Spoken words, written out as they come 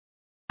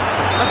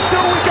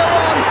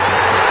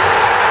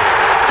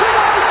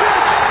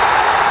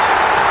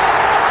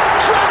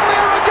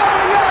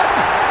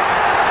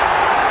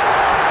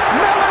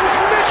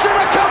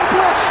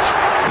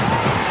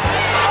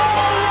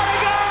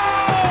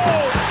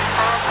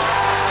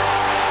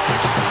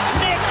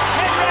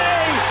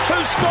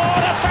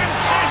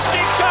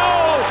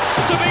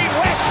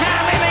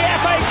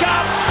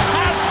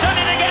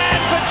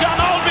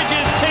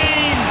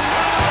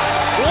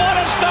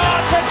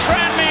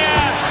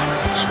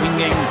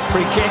swinging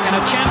free kick and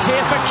a chance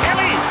here for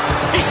Kelly.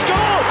 He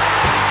scored!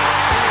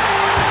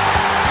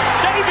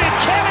 David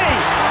Kelly!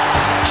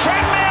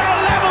 Tranmere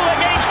are level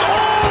against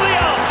all the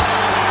odds.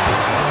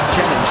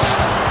 Jennings.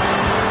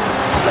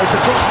 There's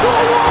the cross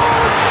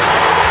forwards!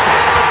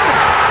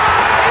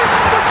 In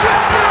for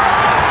Tranmere!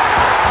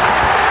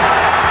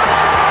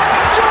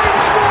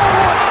 James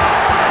Norwood!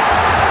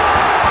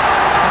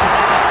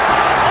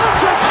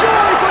 It's a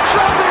joy for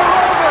Tranmere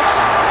Rovers!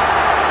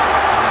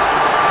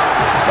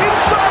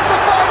 Inside the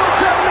final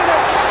 10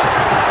 minutes!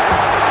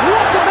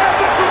 What an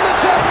effort from the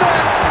 10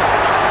 men!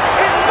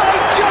 It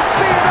might just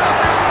be enough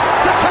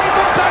to take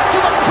them back to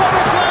the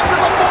promised land of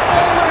the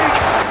Football League!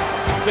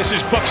 This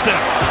is Buxton,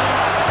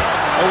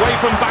 away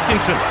from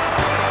Backinson.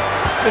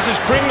 This is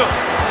Pringle,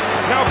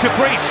 now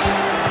Caprice.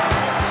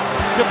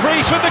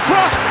 Caprice with the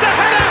cross, the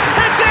header,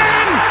 it's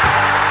in!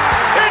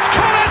 It's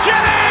Conor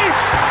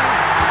Jennings!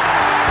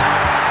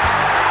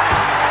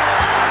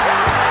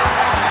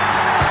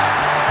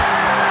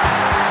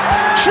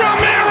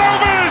 Tranmere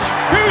Rovers,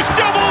 whose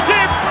double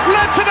dip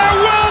led to their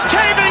world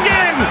caving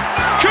in,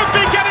 could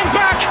be getting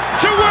back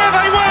to where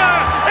they were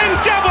in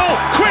double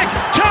quick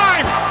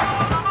time.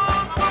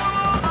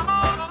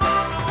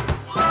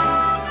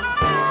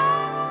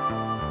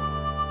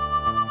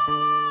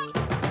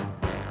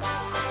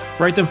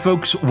 Right then,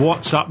 folks,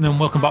 what's happening?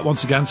 Welcome back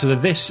once again to the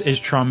This is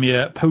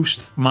Tranmere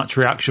post-match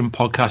reaction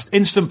podcast.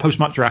 Instant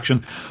post-match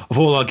reaction of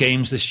all our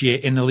games this year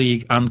in the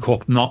league and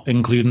cup, not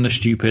including the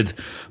stupid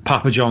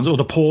Papa John's or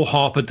the Paul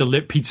Harper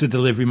Pizza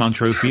Delivery Man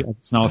Trophy, as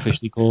it's now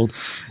officially called.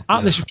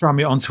 At This is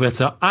Tranmere on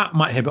Twitter, at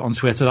Matt Hibbert on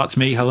Twitter, that's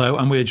me, hello,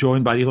 and we're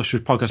joined by the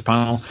illustrious podcast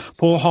panel,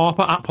 Paul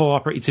Harper at Paul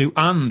Harper 82,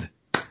 and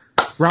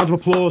round of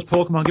applause,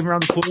 Paul, come on, give me a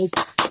round of applause.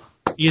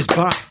 He is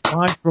back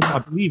live from, I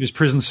believe, his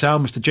prison cell.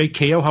 Mr. Jake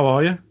Keogh, how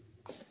are you?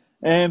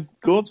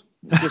 Good.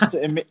 Just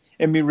in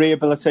my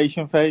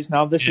rehabilitation phase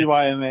now. This is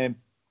why I'm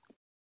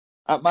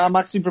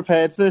actually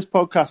prepared for this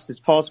podcast.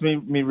 It's part of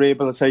me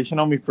rehabilitation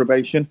on my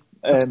probation.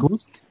 That's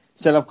good.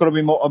 Said I've got to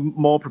be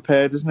more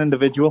prepared as an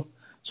individual.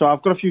 So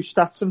I've got a few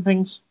stats and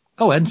things.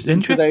 Oh,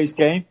 interesting. Today's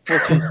game.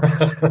 Which is,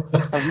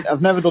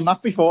 I've never done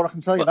that before, I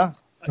can tell you that.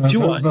 Do you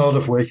want? Nor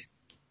have we.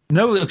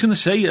 No, I was going to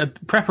say,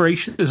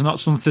 preparation is not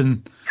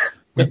something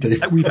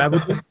we've ever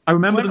done. I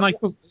remember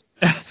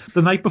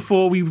the night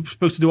before we were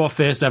supposed to do our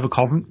first ever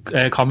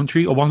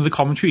commentary, or one of the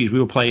commentaries we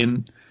were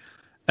playing.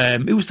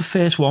 It was the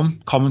first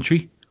one,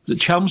 commentary. Was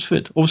it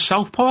Chelmsford or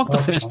South Park, the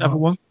first ever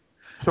one?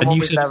 Someone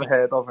we've never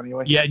heard of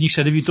anyway. Yeah, and you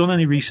said, have you done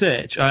any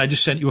research? And I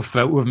just sent you a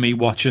photo of me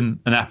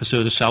watching an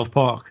episode of South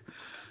Park.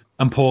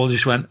 And Paul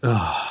just went,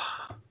 oh.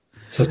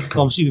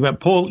 Obviously, we went,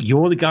 Paul,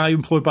 you're the guy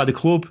employed by the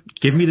club.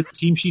 Give me the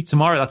team sheet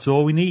tomorrow. That's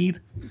all we need.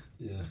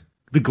 Yeah.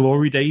 The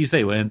glory days,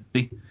 they weren't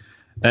they?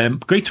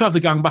 Great to have the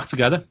gang back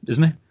together,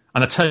 isn't it?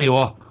 And I tell you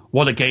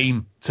what a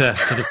game to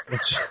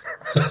discuss.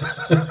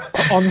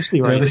 Honestly,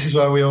 right? Yeah, this is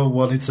why we all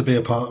wanted to be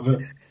a part of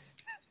it.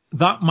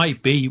 That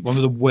might be one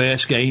of the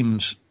worst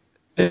games.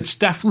 It's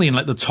definitely in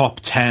like the top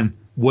 10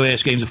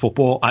 worst games of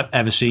football I've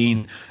ever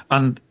seen.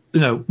 And,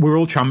 you know, we're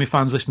all Tranmere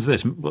fans listening to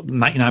this,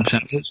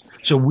 99% of us.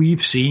 So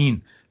we've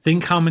seen,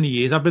 think how many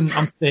years. I'm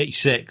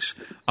 36.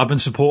 I've been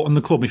supporting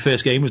the club. My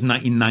first game was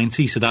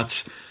 1990. So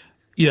that's,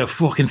 you know,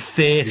 fucking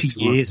 30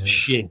 years of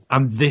shit.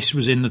 And this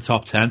was in the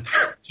top 10.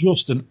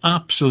 Just an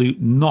absolute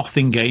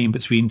nothing game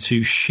between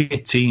two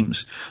shit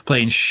teams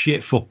playing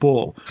shit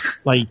football.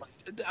 Like,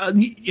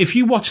 if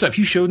you watch that, if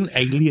you showed an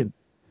alien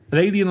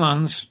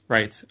lands,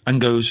 right,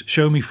 and goes,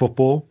 show me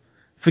football,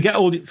 forget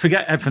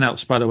everything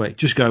else, by the way.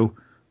 Just go,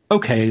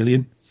 okay,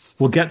 alien,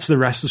 we'll get to the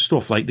rest of the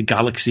stuff, like the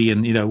galaxy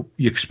and, you know,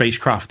 your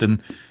spacecraft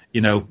and,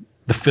 you know,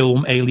 the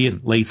film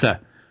Alien later.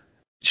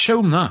 Show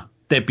them that.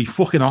 They'd be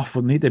fucking off,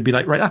 wouldn't they? They'd be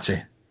like, right, that's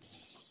it.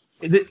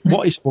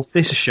 What is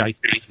this is shite.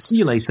 See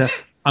you later.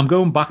 I'm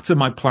going back to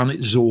my planet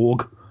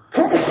Zorg.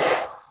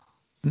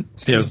 You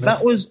know,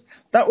 that was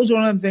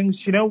one of the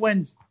things, you know,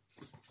 when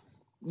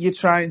you're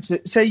trying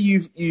to say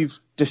you've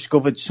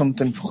discovered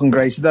something fucking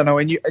great. I don't know,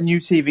 a new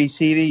TV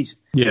series.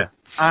 Yeah.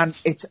 And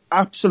it's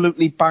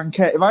absolutely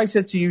banker. If I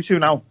said to you two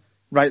now,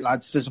 right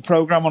lads, there's a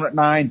programme on at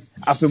 9.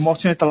 I've been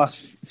watching it the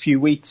last few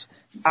weeks.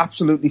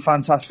 Absolutely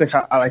fantastic.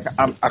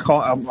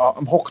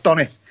 I'm hooked on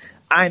it.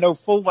 I know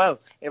full well,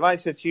 if I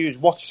said to you,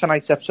 watch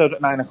tonight's episode at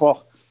 9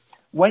 o'clock,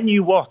 when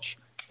you watch,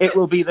 it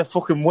will be the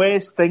fucking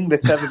worst thing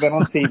that's ever been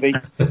on TV.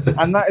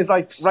 And that is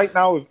like, right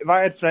now, if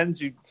I had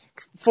friends who...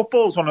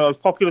 Football's one of the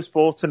most popular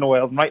sports in the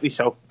world, and rightly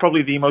so.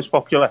 Probably the most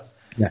popular.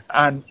 Yeah.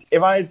 And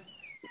if I had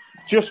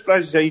just,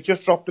 as I say,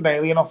 just dropped an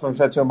alien off and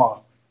said to him,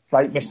 oh,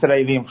 like Mr.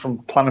 Alien from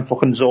Planet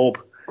fucking Zorb.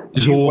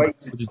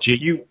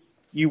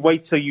 You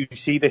wait till you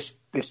see this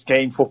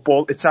game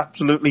football. It's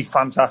absolutely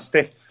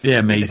fantastic. Yeah,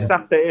 amazing. I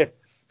sat there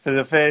for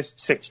the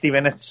first 60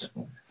 minutes,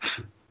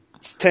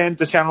 turned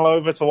the channel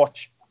over to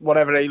watch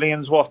whatever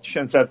aliens watch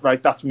and said,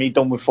 right, that's me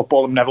done with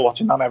football. I'm never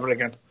watching that ever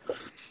again.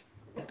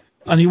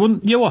 And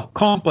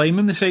can't blame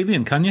him, this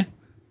alien, can you?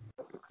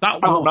 I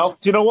don't know.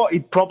 Do you know what?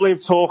 He'd probably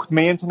have talked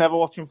me into never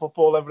watching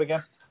football ever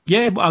again.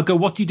 Yeah, but I'll go,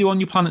 what do you do on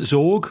your planet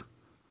Zorg?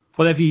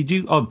 whatever you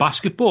do, or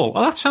basketball.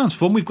 Oh, that sounds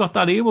fun. We've got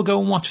that here. We'll go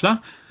and watch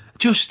that.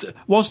 Just,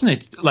 wasn't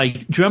it? Like,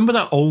 do you remember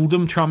that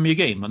Oldham Tranmere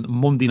game on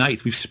Monday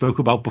night we've spoke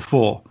about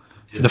before?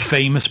 The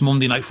famous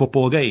Monday night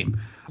football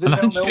game. And I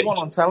think one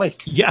on telly.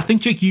 Yeah, I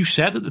think, Jake, you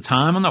said at the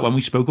time on that when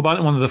we spoke about it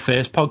in one of the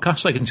first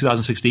podcasts, like in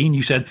 2016,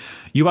 you said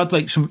you had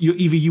like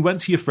either you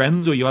went to your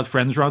friends or you had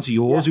friends around to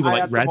yours who were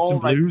like reds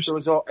and blues. There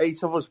was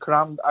 8 of us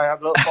crammed. I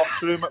had a little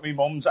box room at my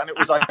mum's, and it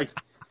was like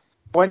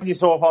when you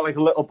talk about like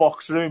a little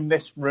box room,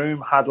 this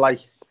room had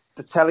like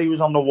the telly was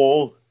on the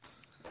wall.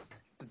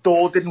 The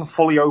door didn't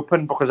fully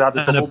open because I had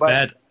a double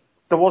bed.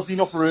 There wasn't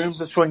enough room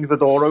to swing the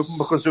door open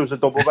because there was a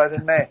double bed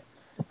in there.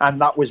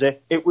 And that was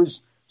it. It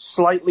was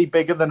slightly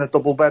bigger than a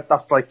double bed.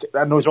 That's like,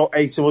 and there was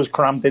 8 of us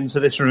crammed into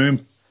this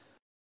room.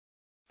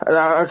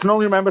 I can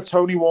only remember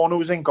Tony Warner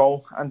was in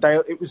goal, and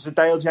it was the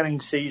Dale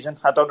Jennings season.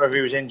 I don't know if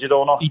he was injured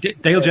or not.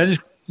 Dale Jennings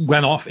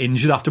went off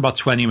injured after about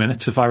 20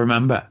 minutes, if I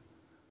remember.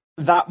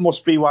 That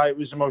must be why it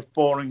was the most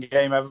boring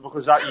game ever,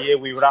 because that year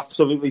we were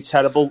absolutely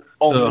terrible,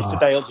 only for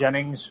Dale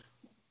Jennings.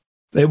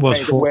 It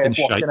was fucking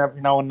shite.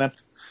 Every now and then.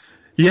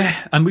 Yeah,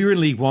 and we were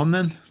in League One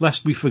then,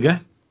 lest we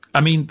forget. I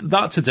mean,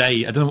 that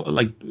today, I don't know,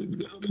 like,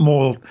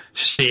 more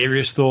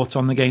serious thoughts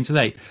on the game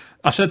today.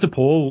 I said to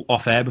Paul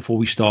off air before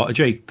we started,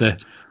 Jake,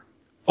 that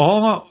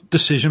our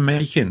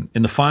decision-making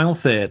in the final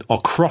third,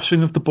 or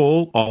crossing of the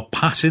ball, or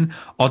passing,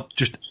 or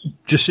just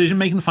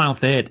decision-making in the final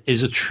third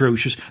is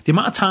atrocious. The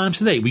amount of times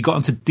today we got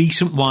into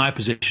decent wide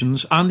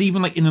positions, and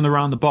even like in and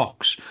around the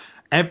box,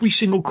 every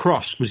single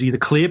cross was either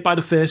cleared by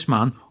the first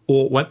man,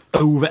 or went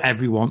over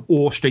everyone,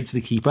 or straight to the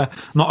keeper.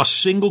 Not a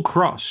single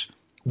cross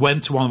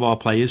went to one of our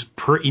players,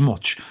 pretty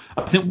much.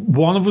 I think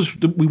one of us,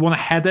 we won a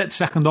header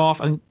second half,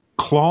 and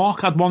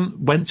Clark had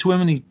one, went to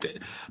him,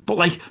 but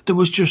like, there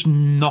was just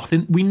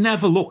nothing. We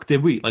never looked,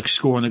 did we, like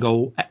scoring a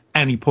goal at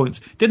any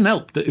point. Didn't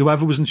help that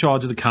whoever was in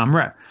charge of the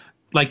camera,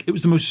 like, it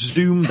was the most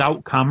zoomed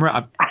out camera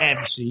I've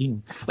ever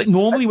seen. Like,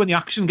 normally when the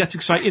action gets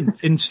exciting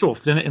in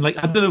stuff, then like,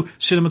 I don't know,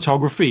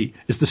 cinematography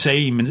is the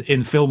same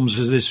in films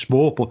as this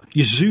sport, but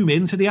you zoom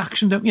into the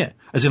action, don't you?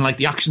 As in, like,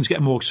 the action's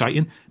getting more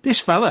exciting. This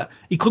fella,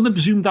 he couldn't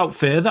have zoomed out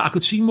further. I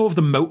could see more of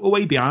the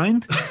motorway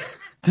behind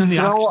than the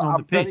action on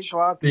the pitch.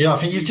 Yeah, I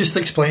think you just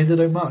explained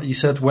it, Matt. You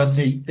said when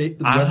the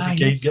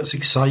game gets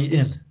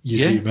exciting, you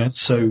zoom in.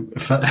 So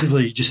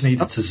effectively, you just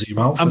needed to zoom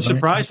out. I'm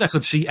surprised I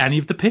could see any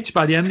of the pitch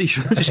by the end. He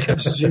should have just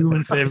kept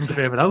zooming further and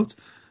further out.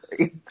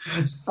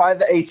 By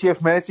the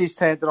 80th minute, he's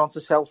turned it on to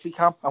selfie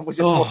cam, and we're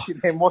just watching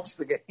him watch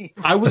the game.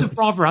 I would have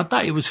rather had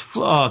that. It was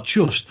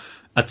just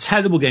a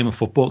terrible game of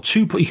football.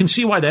 You can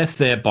see why they're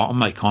third bottom,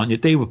 mate, can't you?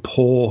 They were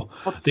poor.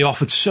 They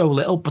offered so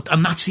little,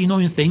 and that's the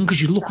annoying thing, because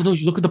you look at those,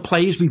 you look at the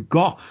players we've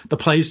got.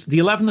 The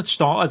 11 that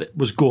started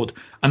was good,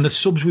 and the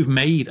subs we've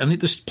made, and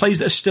the players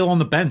that are still on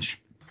the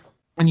bench.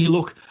 And you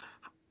look,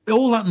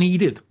 all that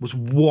needed was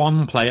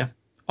one player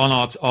on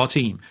our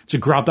team to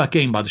grab that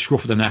game by the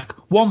scruff of the neck.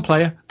 One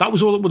player. That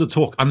was all it would have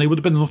took, and they would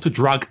have been enough to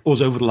drag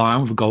us over the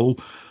line with a goal.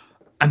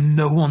 And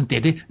no one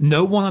did it.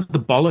 No one had the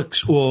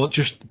bollocks or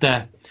just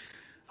the,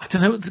 I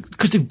don't know,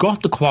 because they've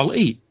got the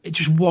quality. It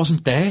just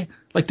wasn't there.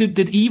 Like, did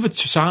either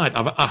side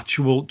have an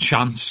actual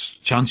chance?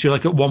 You're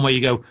like, at one way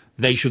you go,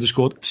 they should have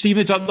scored.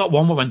 Stephen, that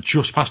one went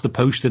just past the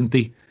post, didn't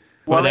they?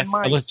 Well, their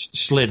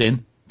slid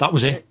in. That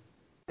was it.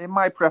 In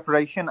my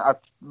preparation,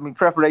 my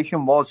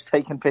preparation was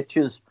taking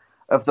pictures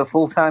of the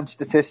full-time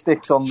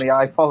statistics on the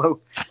iFollow.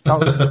 That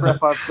was the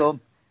prep I've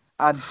done.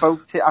 And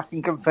I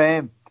can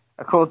confirm,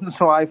 according to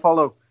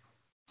iFollow,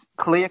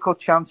 clear-cut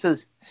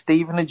chances,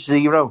 Stevenage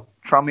 0,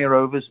 Tranmere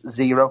Rovers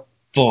 0.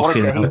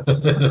 Fucking hell.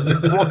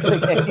 What a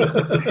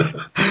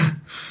game.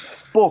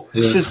 But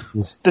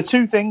the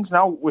two things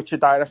now which are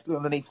directly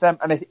underneath them,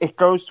 and it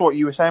goes to what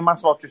you were saying,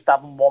 Matt, about just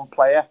having one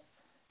player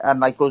and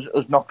like us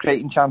not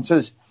creating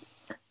chances.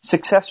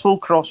 Successful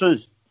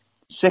crosses,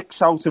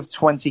 6 out of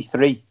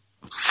 23.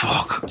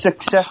 Fuck.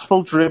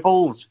 Successful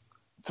dribbles,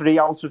 3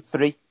 out of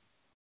 3.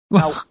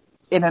 Now,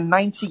 in a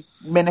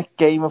 90-minute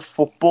game of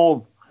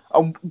football,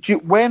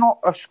 we're not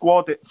a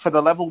squad for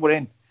the level we're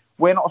in.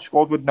 We're not a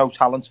squad with no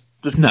talent.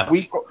 No.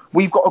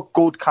 We've got a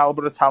good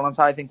calibre of talent,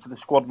 I think, for the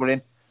squad we're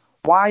in.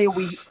 Why are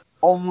we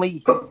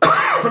only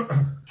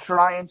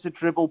trying to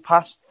dribble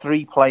past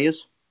 3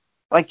 players?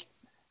 Like,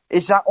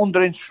 is that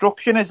under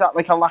instruction? Is that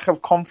like a lack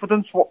of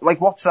confidence?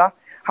 What's that?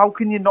 How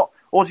can you not?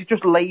 Or is it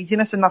just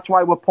laziness, and that's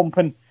why we're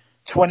pumping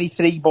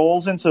 23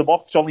 balls into the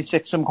box, only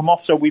 6 of them come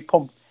off, so we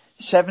pumped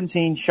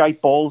 17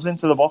 shite balls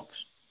into the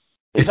box?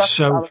 Is that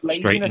so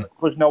frustrating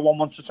because no one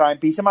wants to try and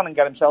beat a man and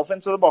get himself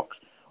into the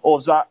box? Or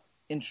is that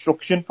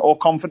instruction or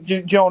confidence? Do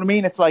you know what I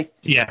mean? It's like,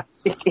 yeah,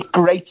 it's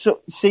great. So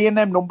seeing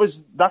them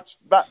numbers, that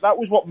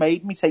was what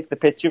made me take the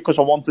picture, because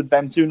I wanted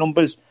them 2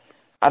 numbers.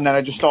 And then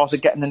I just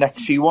started getting the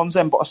next few ones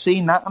in. But I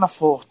seen that and I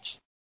thought,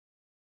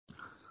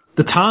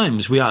 the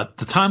times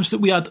that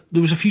we had,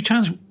 there was a few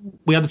times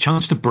we had a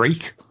chance to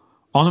break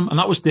on them, and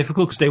that was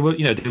difficult because they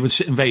were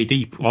sitting very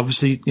deep,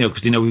 obviously,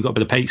 because they know we've got a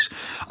bit of pace.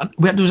 And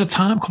there was a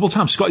couple of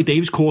times, Scotty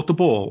Davis caught the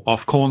ball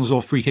off corners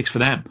or free kicks for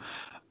them,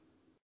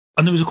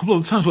 And there was a couple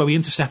of times where we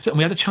intercepted and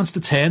we had a chance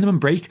to turn them and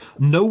break.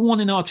 No one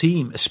in our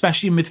team,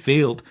 especially in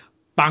midfield,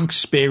 Banks,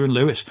 Spear and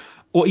Lewis,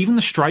 or even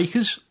the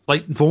strikers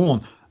like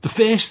Vaughan, the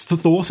first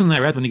thought in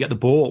their head when you get the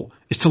ball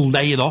is to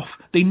lay it off.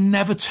 They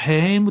never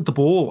turn with the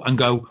ball and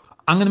go,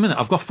 hang on a minute,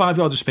 I've got 5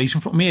 yards of space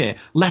in front of me here.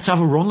 Let's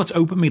have a run. Let's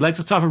open me legs.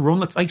 Let's have a run.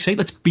 Let's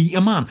beat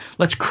a man.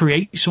 Let's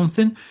create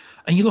something.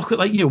 And you look at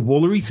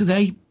Woolery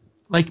today.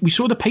 Like, we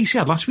saw the pace he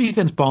had last week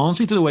against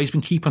Barnsley, the way he's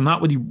been keeping that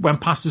when he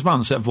went past his man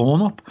and set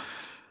Vaughan up.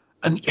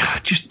 And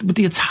just with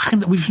the attacking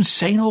that we've been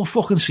saying all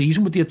fucking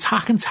season, with the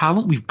attacking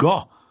talent we've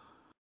got,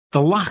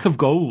 the lack of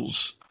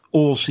goals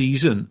all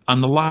season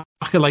and the lack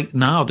of,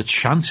 now, the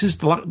chances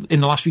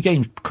in the last few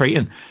games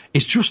creating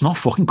is just not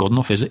fucking good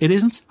enough, is it? It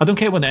isn't. I don't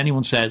care what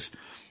anyone says.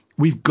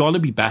 We've got to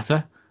be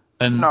better.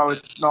 And no,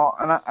 it's not.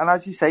 And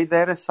as you say,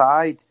 they're a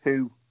side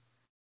who,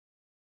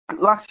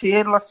 last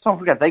year, let's not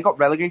forget, they got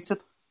relegated.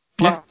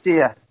 Last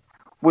year.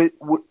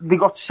 They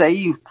got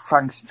saved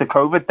thanks to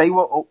COVID.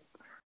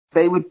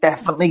 They were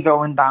definitely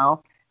going down.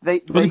 They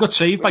got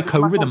saved by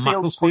COVID and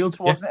Macclesfield,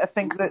 wasn't it? I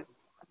think that,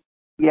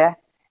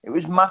 it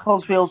was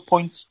Macclesfield's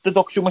points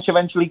deduction which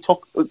eventually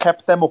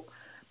kept them up.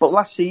 But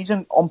last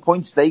season, on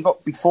points they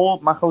got before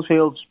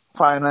Macclesfield's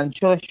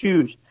financial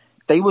issues,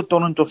 they were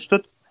done and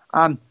dusted.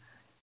 And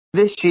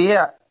this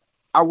year,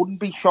 I wouldn't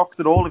be shocked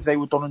at all if they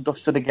were done and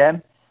dusted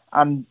again.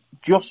 And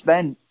just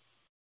then,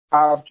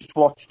 I've just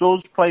watched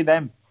us play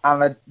them,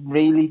 and I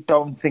really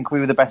don't think we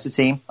were the better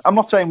team. I'm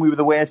not saying we were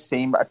the worst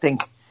team, but I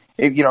think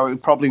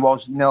it probably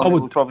was.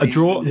 A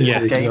draw,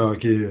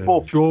 game.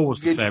 But draw was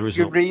the fair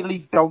result. You really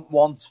don't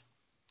want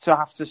to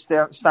have to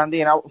stand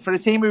in out for a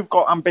team who've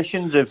got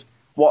ambitions of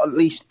what at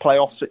least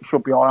playoffs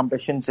should be our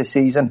ambitions this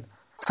season.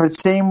 For a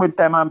team with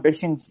them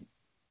ambitions,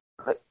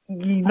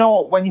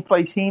 when you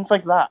play teams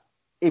like that,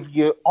 if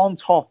you're on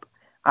top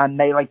and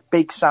they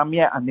Big Sam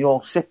you and they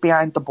all sit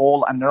behind the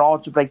ball and they're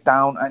hard to break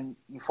down and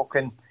you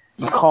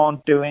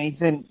can't do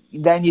anything,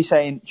 then you're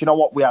saying, do you know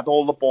what, we had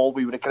all the ball,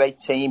 we were a great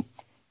team.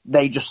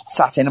 They just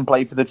sat in and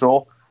played for the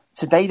draw.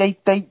 Today,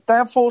 they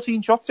had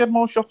 14 shots. They had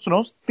more shots than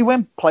us. They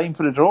weren't playing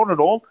for the draw at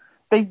all.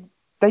 They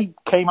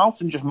came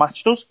out and just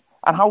matched us.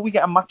 And how we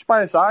get a match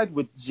by a side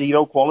with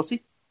zero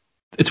quality?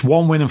 It's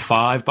 1 win and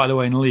 5, by the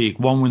way, in the league.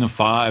 1 win and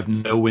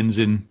 5, no wins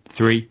in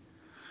 3.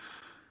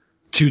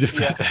 So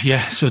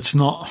it's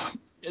not...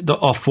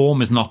 Our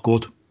form is not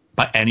good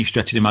by any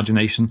stretch of the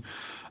imagination.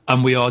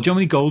 And we are... Do you know how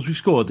many goals we've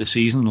scored this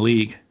season in the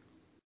league?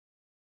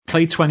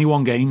 Played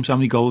 21 games. How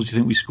many goals do you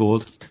think we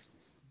scored?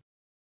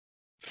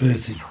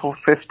 30.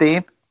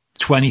 15.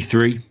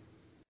 23.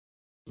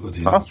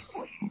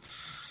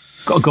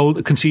 Got a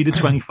goal, conceded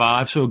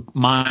 25, so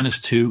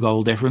 -2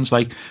 goal difference.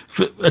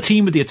 For a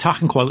team with the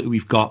attacking quality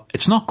we've got,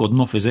 it's not good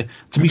enough, is it?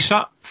 To be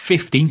sat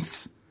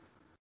 15th,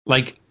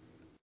 I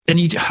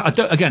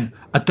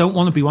don't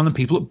want to be one of the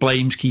people that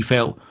blames Keith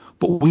Hill,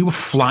 but we were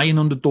flying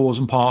under doors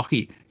in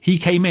Parky. He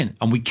came in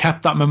and we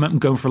kept that momentum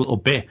going for a little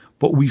bit,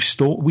 but we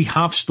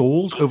have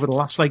stalled over the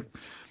last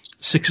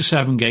 6 or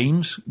 7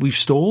 games. We've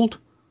stalled,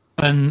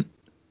 and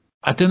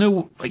I don't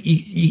know.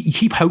 You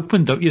keep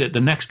hoping, don't you, that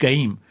the next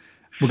game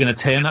we're going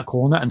to turn that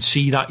corner and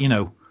see that,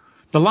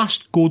 the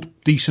last good,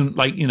 decent,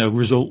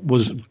 result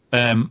was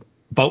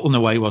Bolton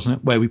away, wasn't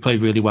it? Where we played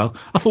really well.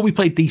 I thought we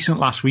played decent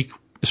last week,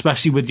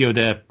 especially with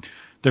the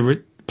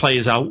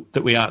players out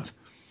that we had.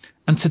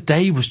 And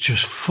today was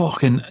just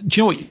fucking...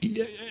 Do you know what?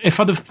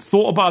 If I'd have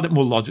thought about it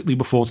more logically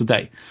before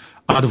today,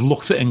 I'd have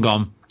looked at it and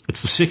gone,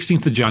 it's the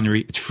 16th of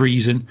January, it's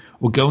freezing,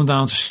 we're going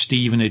down to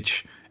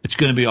Stevenage, it's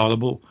going to be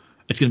horrible,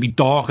 it's going to be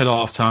dark at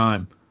half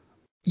time.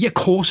 Yeah, of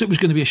course it was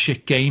going to be a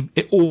shit game.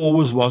 It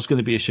always was going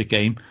to be a shit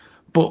game.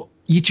 But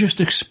you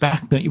just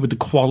expect, don't you, with the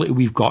quality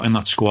we've got in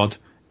that squad,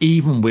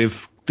 even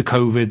with the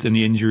COVID and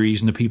the injuries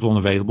and the people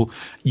unavailable,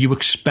 you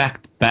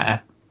expect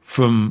better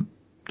from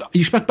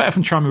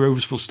Tranmere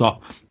Rovers, full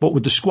stop. But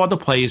with the squad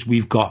of players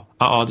we've got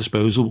at our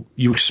disposal,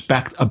 you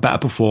expect a better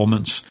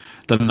performance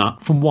than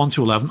that. From 1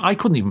 to 11, I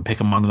couldn't even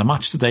pick a man of the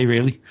match today,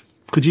 really.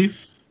 Could you?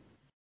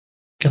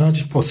 Can I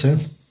just put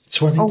in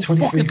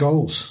 23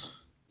 goals?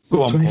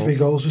 23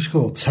 goals we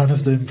scored, 10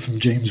 of them from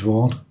James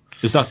Vaughan.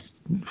 Is that?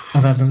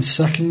 And then the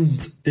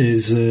second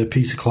is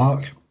Peter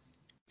Clark.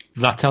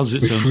 That tells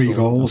it. With 3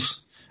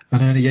 goals.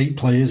 And only 8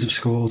 players have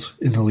scored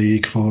in the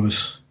league for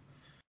us.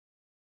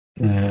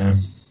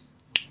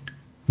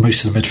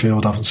 Most of the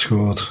midfield haven't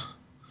scored.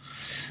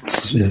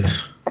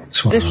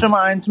 This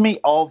reminds me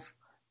of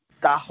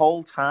that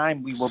whole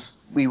time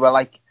we were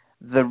like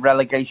the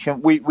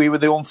relegation. We were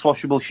the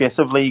unflushable shit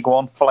of League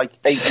One for 8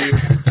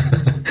 years.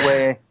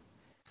 Where...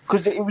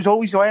 Because it was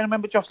always the way. I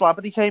remember Josh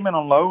Labadie came in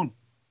on loan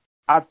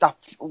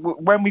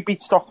when we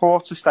beat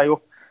Stockport to stay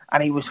up,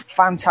 and he was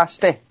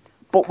fantastic.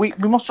 But we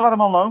must have had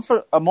him on loan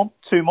for a month,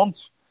 2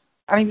 months,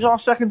 and he was our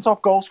second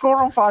top goal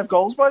scorer on 5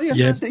 goals by the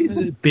end of the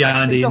season.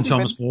 Behind Ian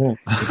Thomas Moore.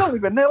 He's only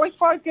been there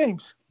 5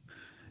 games.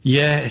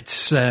 Yeah,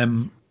 it's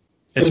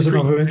There's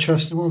another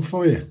interesting one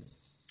for you.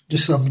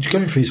 I'm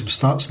going through some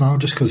stats now,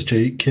 just because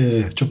Jake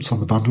jumped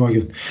on the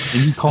bandwagon.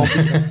 You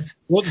can't.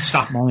 What the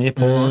stat man here,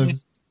 Paul?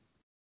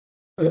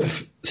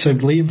 So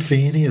Liam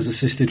Feeney has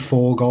assisted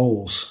 4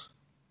 goals.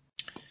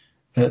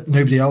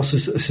 Nobody else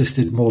has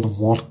assisted more than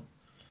 1.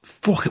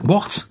 Fuck it,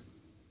 what?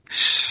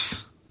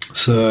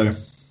 So... I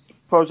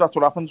suppose that's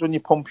what happens when you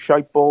pump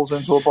shite balls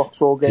into a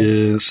box all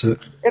game. Yes.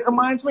 It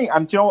reminds me,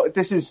 and do you know what,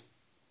 this is...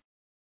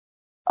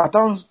 I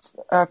don't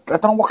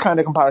know what kind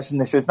of comparison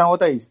this is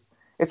nowadays.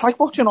 It's like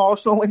watching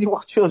Arsenal when you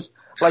watch us.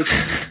 Like,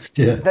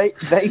 yeah.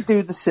 they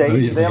do the same. Oh,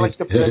 yeah, They're like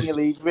the Premier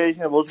League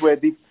version of us, where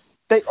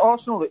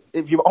Arsenal,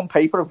 if you're on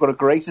paper, have got a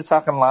great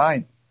attacking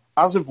line.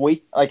 As of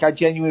I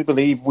genuinely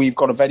believe we've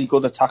got a very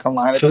good attacking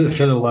line. For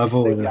the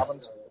level, yeah.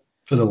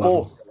 For the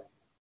level.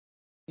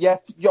 Yeah,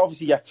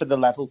 obviously, for the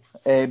level.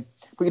 But,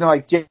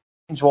 like, James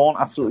Vaughan,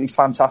 absolutely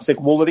fantastic.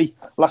 Woolery,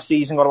 last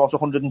season, got about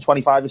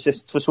 125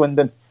 assists for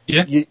Swindon.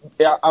 Yeah.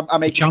 I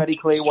make it very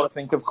clear what I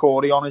think of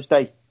Corey on his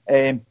day.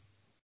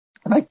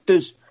 Like,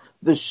 there's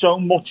so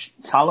much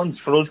talent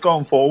for us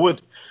going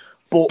forward,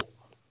 but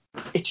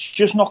it's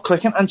just not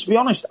clicking. And to be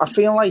honest, I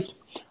feel like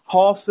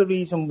half the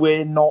reason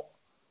we're not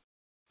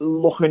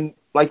looking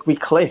like we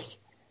click,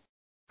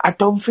 I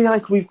don't feel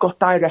like we've got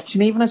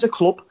direction, even as a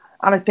club.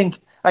 And I think,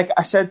 like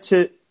I said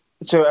to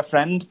a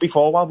friend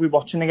before while we were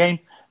watching the game,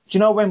 do you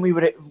know when we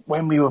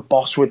were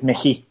boss with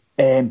Mickey?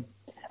 And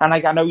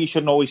like, I know you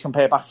shouldn't always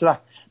compare back to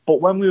that,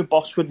 but when we were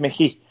boss with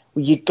Mickey,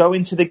 you go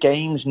into the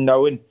games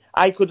knowing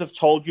I could have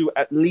told you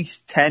at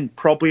least 10,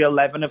 probably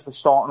 11 of the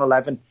starting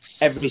 11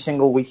 every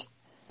single week.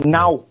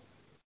 Now,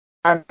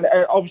 and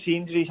obviously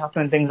injuries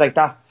happen and things like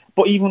that,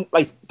 but even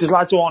like there's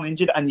lads who aren't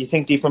injured and you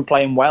think they've been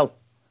playing well,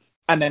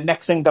 and then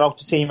next thing they're out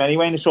the team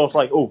anyway, and it's sort of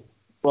like, oh,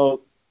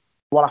 well,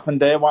 what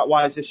happened there?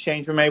 Why has this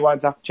change been made? Why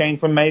has that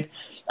change been made?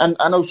 And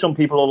I know some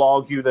people will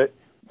argue that,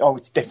 oh,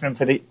 it's different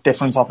for the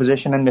different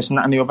opposition and this and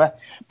that and the other.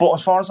 But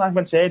as far as I'm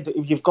concerned,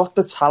 if you've got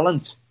the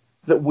talent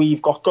that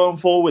we've got going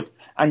forward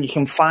and you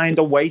can find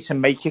a way to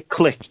make it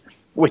click,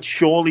 which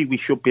surely we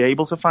should be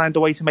able to find a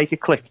way to make it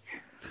click,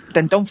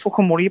 then don't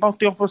fucking worry about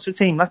the opposite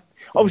team.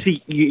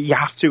 Obviously, you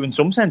have to in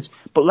some sense,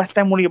 but let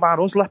them worry about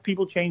us. Let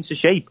people change the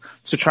shape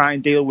to try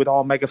and deal with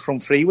our mega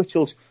front three, which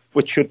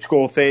should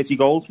score 30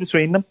 goals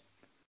between them.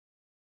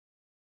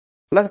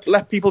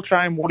 Let people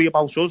try and worry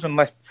about us, and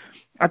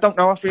I don't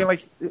know, I feel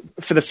like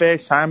for the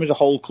first time as a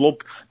whole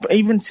club, but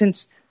even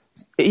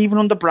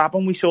under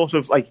Brabham, we sort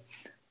of like,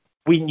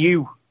 we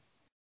knew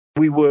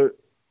we were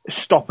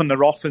stopping the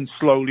rot and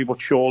slowly but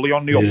surely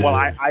on the up. Well,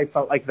 I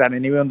felt like that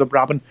anyway under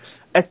Brabham.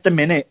 At the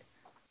minute,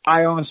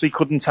 I honestly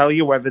couldn't tell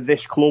you whether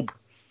this club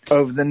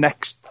over the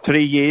next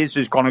 3 years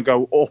is going to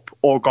go up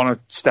or going to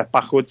step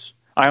backwards.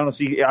 I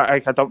honestly, I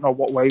don't know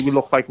what way we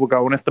look like we're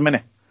going at the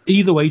minute.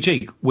 Either way,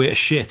 Jake, we're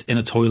shit in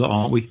a toilet,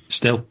 aren't we,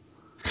 still?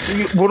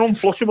 We're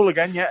unflushable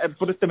again, yeah,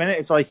 but at the minute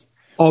it's like...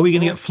 Are we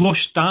going to get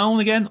flushed down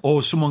again,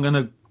 or is someone going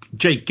to...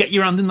 Jake, get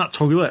your hand in that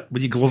toilet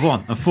with your glove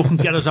on and fucking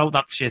get us out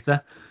that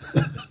shitter.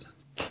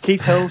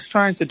 Keith Hill's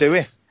trying to do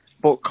it,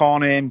 but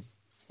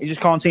he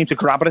just can't seem to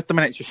grab it at the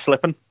minute, it's just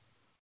slipping.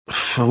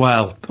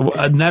 Well,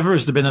 never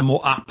has there been a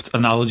more apt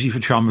analogy for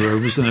Tranmere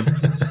Rovers than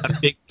a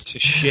big piece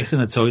of shit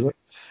in a toilet.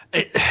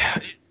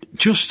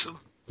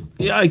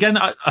 Again,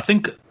 I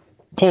think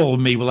Paul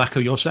and me will echo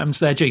your sentiments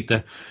there, Jake.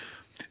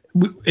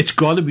 It's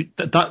got to be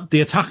that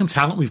the attacking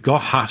talent we've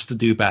got has to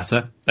do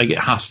better. Like, it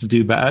has to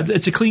do better.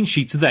 It's a clean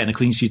sheet today, and a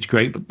clean sheet's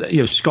great. But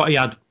Scotty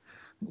had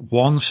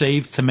one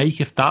save to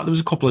make, if that. There was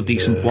a couple of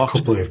decent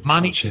blocks.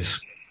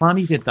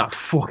 Manny did that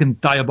fucking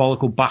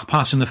diabolical back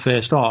pass in the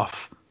first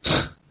half.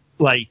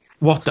 Like,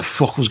 what the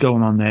fuck was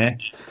going on there?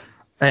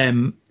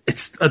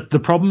 It's the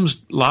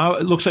problems.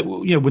 It looks like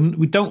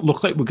we don't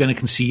look like we're going to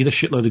concede a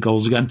shitload of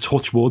goals again.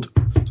 Touch wood,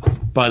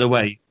 by the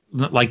way.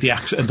 Like the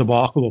accident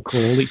debacle or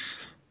Crawley.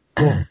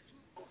 But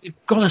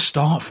you've got to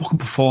start fucking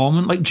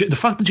performing. Like, the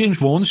fact that James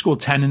Vaughan scored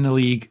 10 in the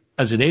league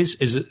as it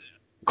is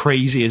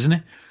crazy, isn't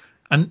it?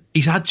 And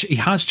he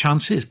has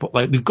chances, but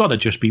like we've got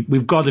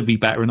to be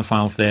better in the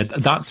final third.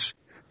 That's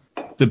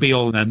the be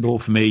all and end all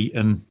for me.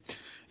 And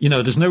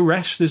there's no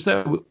rest, is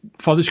there?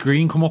 Forrest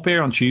Green come up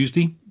here on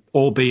Tuesday,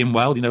 all being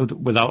well,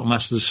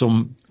 unless there's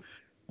some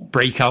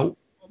breakout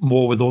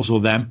more with us or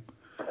them.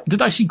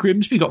 Did I see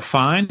Grimsby got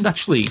fined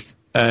actually?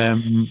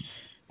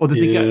 Or did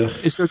they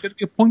get? Is there going to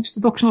be a points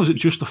deduction, or is it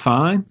just a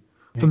fine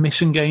for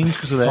missing games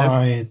because of that?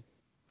 Fine,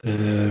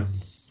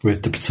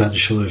 with the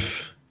potential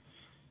of.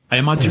 I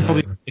imagine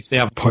probably if they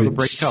have points, a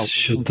breakout,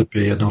 should there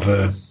be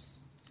another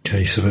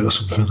case of it or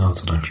something? I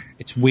don't know.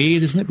 It's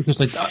weird, isn't it? Because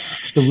like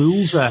the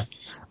rules are.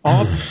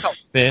 Our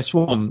first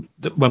one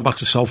that went back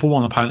to Salford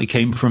one apparently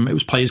came from, it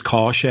was players'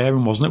 car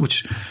sharing, wasn't it?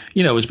 Which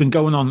has been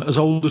going on as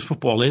old as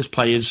football is.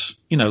 Players,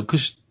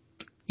 because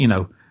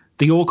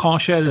they all car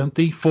share, don't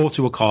they? 4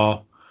 to a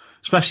car.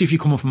 Especially if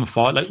you're coming from a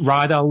fight, like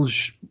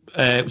Rydell's,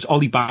 it was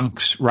Ollie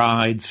Banks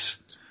rides.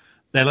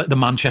 They're like the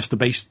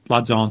Manchester-based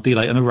lads, aren't they?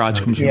 Like, and the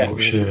rides comes from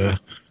Yorkshire.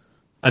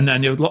 And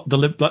then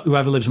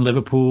whoever lives in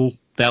Liverpool,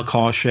 they'll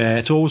car share.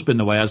 It's always been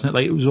the way, hasn't it?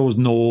 Like, it was always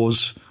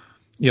Norse,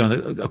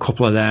 a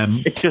couple of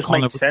them. It just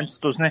makes sense,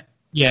 doesn't it?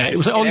 Yeah, it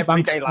was like Ollie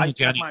Banks.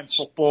 Everyday life,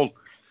 football.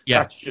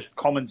 Yeah, that's just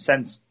common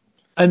sense.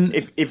 And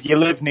if you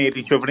live near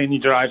each other and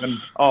you're driving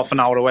half an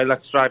hour away,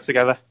 let's drive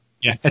together.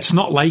 Yeah, it's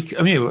not like,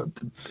 I mean,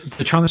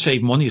 they're trying to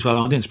save money as well,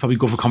 aren't they? It's probably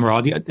good for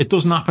camaraderie. It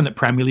doesn't happen at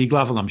Premier League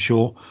level, I'm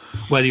sure,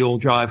 where they all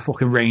drive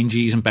fucking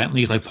Ranges and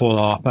Bentleys like Paul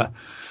Harper.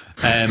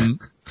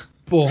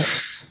 But,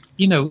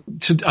 you know,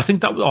 I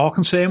think that our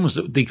concern was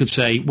that they could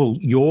say, well,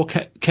 your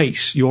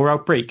case, your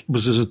outbreak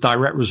was as a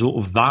direct result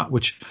of that,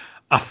 which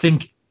I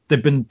think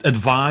they've been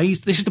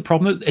advised. This is the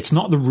problem. It's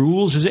not the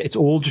rules, is it? It's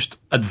all just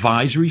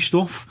advisory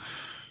stuff.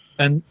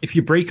 And if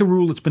you break a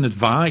rule that's been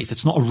advised,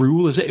 it's not a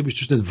rule, is it? It was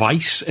just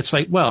advice. It's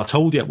like, well, I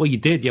told you. Well, you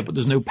did, yeah, but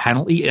there's no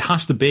penalty. It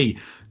has to be.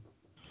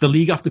 The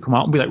league have to come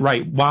out and be like,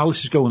 right, while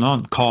this is going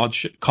on, car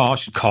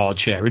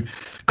sharing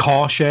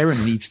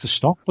needs to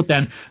stop. But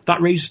then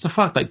that raises the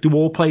fact, like, do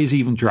all players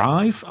even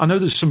drive? I know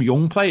there's some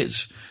young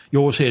players. You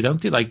always hear, don't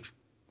they? Like,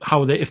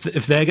 how are they,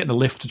 if they're getting a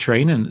lift to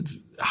training,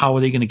 how are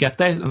they going to get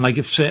there? And like,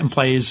 if certain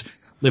players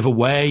live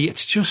away,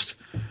 it's just...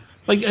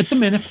 Like, at the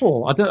minute,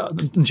 Paul,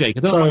 Jake, I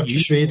don't know. I'm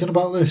just reading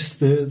about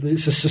this.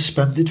 It's a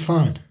suspended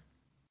fine.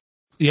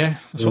 Yeah,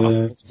 that's what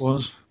I thought it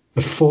was.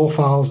 Of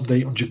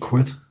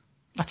 £4,800.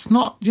 That's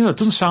not, you know, it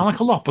doesn't sound like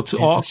a lot, but to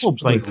our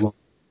clubs, like,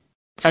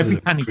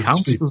 every penny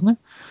counts, doesn't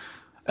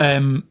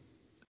it?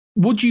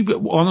 Would you be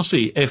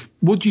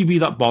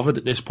that bothered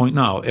at this point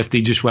now if they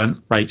just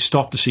went, right,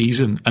 stop the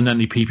season, and then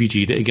they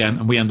PPG'd it again,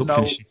 and we end up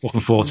finishing fucking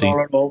 14th?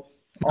 Not at all.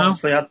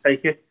 Honestly, I'd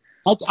take it.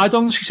 I'd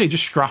honestly say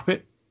just scrap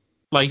it.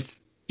 Like,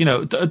 you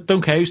know,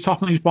 don't care who's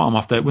top and who's bottom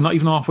after. We're not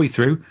even halfway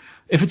through.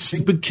 If they're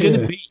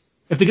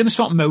going to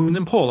start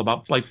moaning, Paul,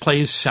 about like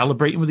players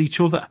celebrating with each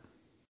other,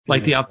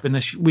 like they have been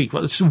this week,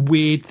 well, it's a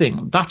weird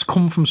thing. That's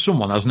come from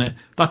someone, hasn't it?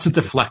 That's a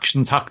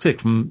deflection tactic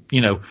from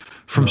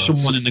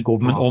someone in the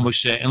government.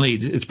 Almost certainly,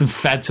 it's been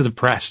fed to the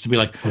press to be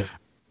like,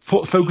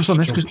 focus on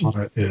this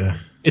because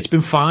it's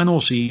been fine all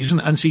season.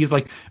 And see, if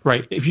like,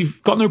 right, if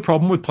you've got no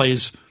problem with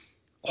players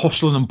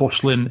hustling and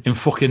bustling in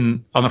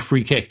fucking on a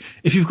free kick.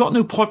 If you've got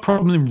no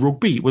problem in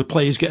rugby with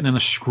players getting in a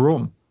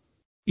scrum,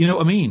 you know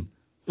what I mean?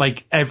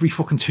 Like every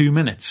fucking 2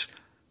 minutes,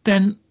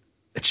 then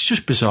it's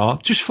just bizarre.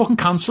 Just fucking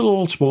cancel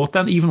all sport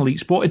then, even elite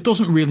sport. It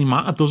doesn't really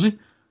matter, does it?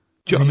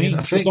 Do you know what I mean?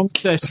 As long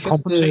as they're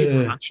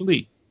compensated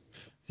financially.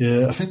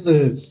 Yeah, I think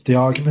the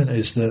argument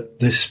is that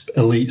this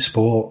elite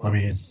sport, I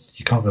mean,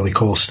 you can't really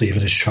call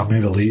Stevenage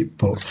Tranmere elite,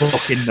 but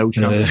fucking no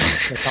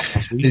chance.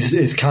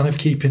 It's kind of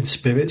keeping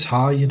spirits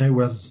high, you know,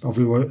 when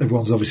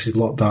everyone's obviously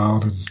locked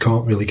down and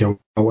can't really go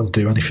out and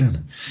do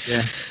anything.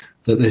 Yeah,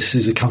 that this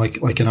is a kind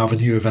of like an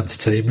avenue of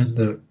entertainment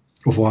that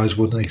otherwise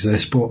wouldn't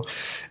exist. But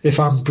if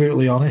I'm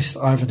brutally honest,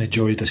 I haven't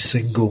enjoyed a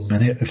single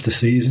minute of the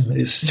season.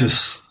 It's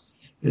just.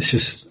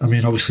 I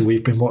mean, obviously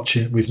we've not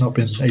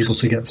been able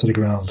to get to the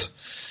ground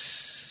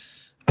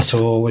at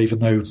all, even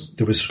though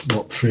there was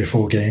 3 or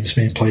 4 games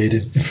being played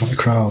in front of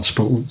crowds,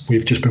 but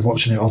we've just been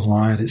watching it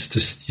online. It's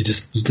just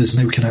there's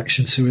no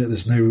connection to it.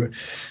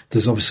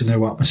 There's obviously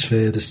no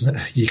atmosphere.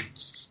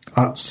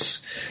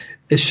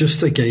 It's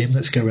just a game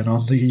that's going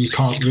on. You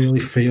can't really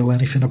feel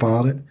anything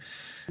about it.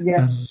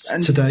 Yeah.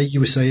 And today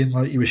you were saying,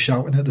 like, you were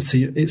shouting at the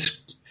team. It's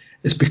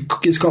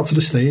got to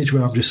the stage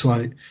where I'm just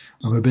like,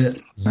 I'm a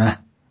bit meh.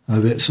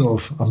 I'm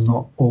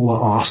not all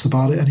that arsed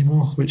about it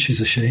anymore, which is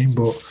a shame,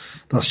 but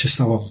that's just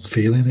how I'm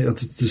feeling.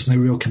 There's no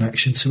real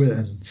connection to it,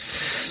 and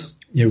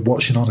you're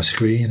watching on a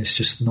screen, it's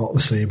just not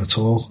the same at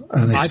all.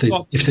 And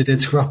if they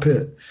did scrap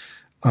it,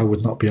 I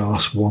would not be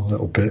arsed one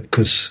little bit,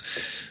 because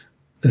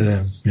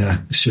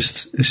it's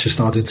just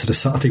adding to the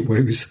Saturday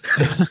woes.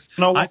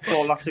 No,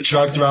 that's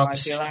dragged around.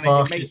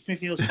 It makes me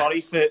feel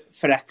sorry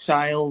for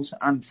exiles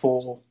and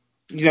for,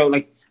 you know,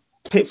 like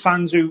pit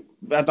fans who,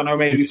 I don't know,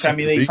 maybe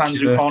Premier League fans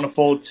who can't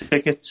afford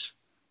tickets,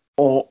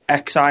 or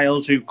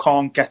exiles who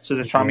can't get to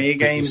the Tranmere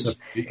games.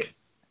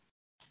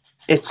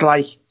 It's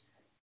like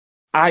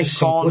I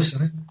can't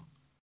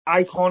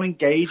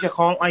engage. I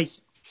can't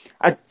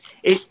I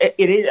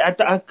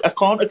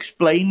can't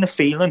explain the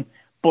feeling,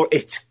 but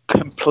it's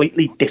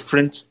completely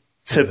different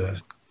to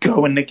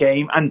go in the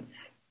game. And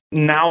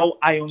now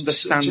I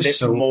understand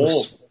it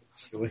more.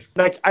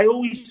 Like, I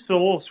always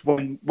thought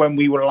when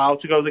we were allowed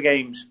to go to the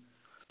games,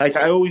 like,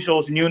 I always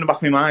thought, knew in the back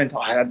of my mind,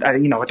 I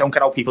don't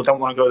get how people don't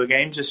want to go to the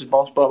games, this is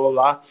boss, blah, blah,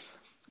 blah.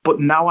 But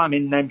now I'm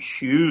in them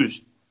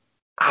shoes,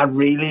 I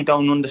really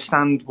don't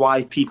understand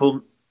why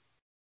people,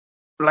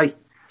 like,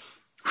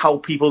 how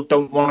people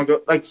don't want to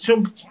go. Like,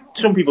 some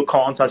people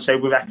can't, I'd say,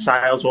 with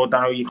exiles, or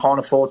no, you can't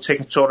afford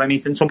tickets or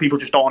anything. Some people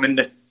just aren't in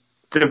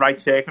the right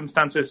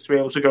circumstances to be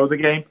able to go to the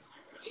game.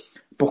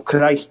 But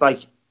Christ,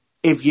 like,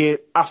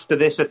 after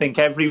this, I think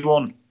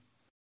everyone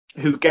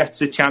who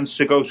gets a chance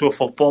to go to a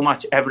football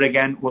match ever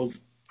again will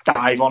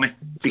dive on it,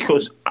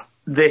 because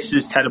this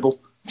is terrible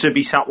to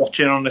be sat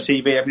watching on the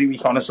TV every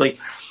week. Honestly,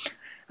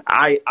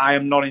 I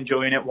am not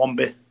enjoying it one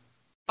bit.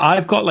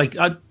 I've got, like,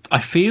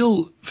 I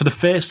feel for the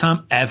first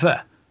time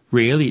ever,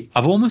 really,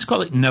 I've almost got,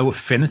 like, no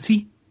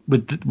affinity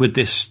with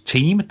this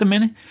team at the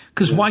minute,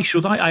 because why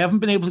should I? I haven't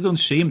been able to go and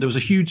see them. There was a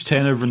huge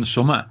turnover in the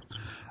summer,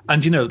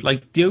 and, you know,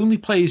 like, the only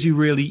players who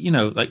really, you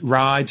know, like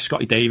Ride,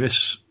 Scotty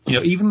Davis, you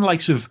know, even the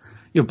likes of,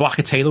 you know,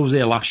 Blacker Taylor was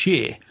there last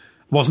year,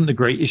 wasn't the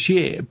greatest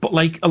year, but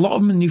like a lot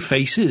of them are new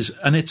faces,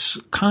 and it's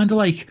kind of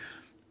like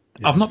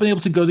I've not been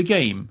able to go to the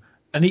game,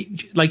 and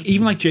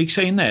even like Jake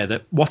saying there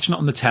that watching it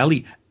on the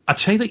telly, I'd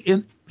say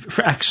that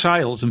for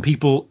exiles and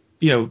people,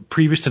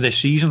 previous to this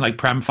season, like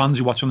Prem fans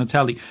who watch on the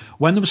telly,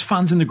 when there was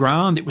fans in the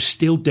ground, it was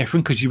still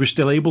different because you were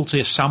still able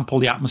to sample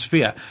the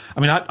atmosphere.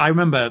 I mean, I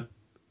remember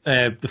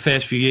the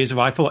first few years of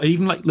iFootball,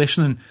 even like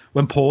listening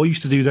when Paul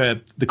used to do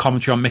the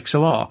commentary on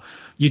Mixlr,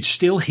 you'd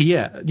still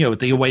hear, at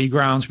the away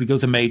grounds, we go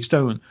to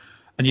Maidstone,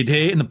 and you'd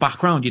hear in the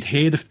background, you'd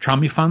hear the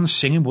Tranmere fans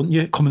singing, wouldn't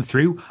you, coming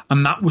through,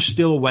 and that was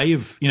still a way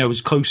of,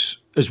 as close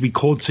as we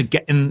could to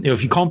get in.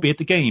 If you can't be at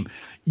the game,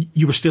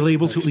 you were still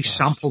able to at least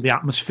sample the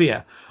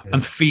atmosphere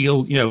and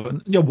feel,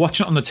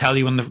 watching it on the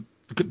telly when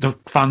the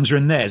fans are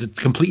in there is a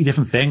completely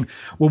different thing.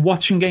 We're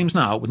watching games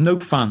now with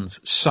no fans,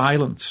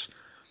 silence.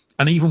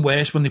 And even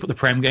worse when they put the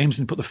Prem games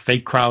and put the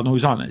fake crowd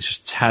noise on, it's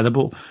just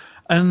terrible.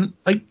 And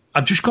like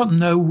I've just got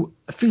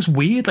it feels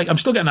weird. Like I'm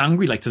still getting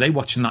angry like today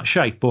watching that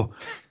shite, but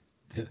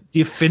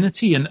the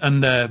affinity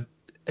and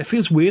it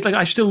feels weird. Like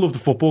I still love the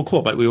football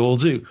club like we all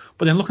do,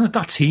 but then looking at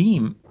that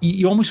team,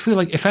 you almost feel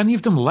like if any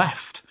of them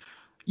left,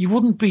 you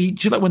wouldn't be.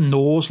 Just like when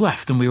Norse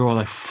left and we were all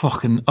like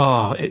fucking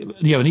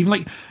and even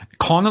like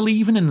Connor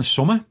leaving in the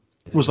summer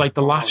was like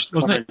the last,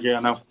 wasn't it? Yeah,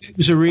 no. It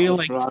was a real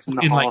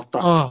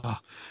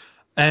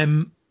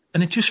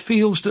and it just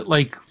feels that,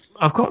 like,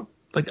 I've got,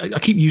 like, I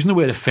keep using the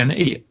word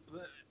affinity.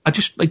 I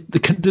just, like,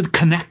 the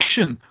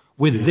connection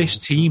with this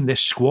team,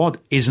 this squad,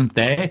 isn't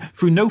there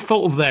through no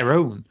fault of their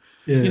own.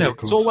 Yeah,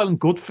 it's all well and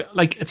good.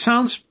 Like, it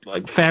sounds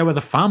like fair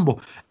weather fan, but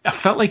I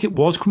felt like it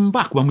was coming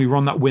back when we were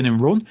on that winning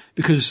run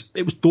because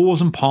it was Dawes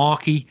and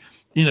Parky,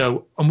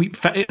 and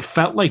it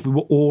felt like we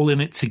were all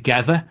in it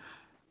together.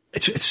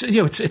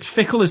 It's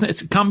fickle, isn't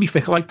it? It can be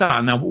fickle like that.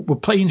 And now we're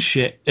playing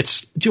shit.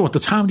 The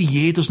time of the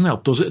year doesn't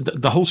help, does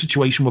it? The whole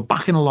situation, we're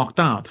back in a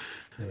lockdown.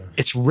 Yeah.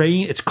 It's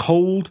rain, it's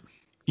cold.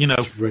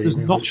 It's there's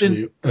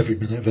nothing every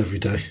minute of every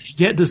day.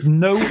 Yeah, there's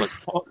no.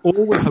 All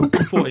we're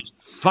hoping for is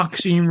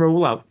vaccine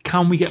rollout.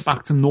 Can we get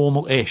back to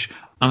normal-ish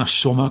and a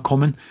summer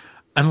coming?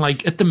 And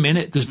like at the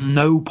minute, there's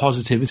no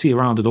positivity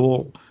around at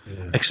all.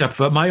 Yeah. Except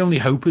for my only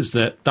hope is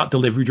that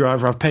delivery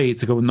driver I've paid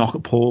to go and knock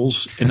at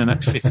Paul's in the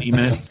next 15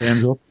 minutes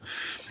turns up.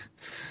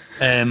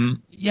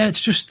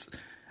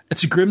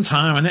 It's a grim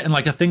time, isn't it? And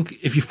like, I think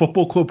if your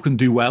football club can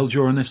do well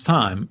during this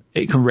time,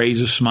 it can raise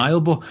a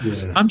smile. But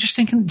I'm just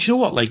thinking, do you know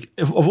what? Like,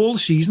 of all the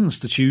seasons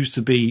to choose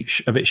to be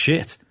a bit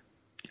shit,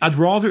 I'd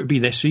rather it be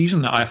this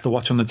season that I have to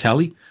watch on the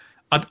telly.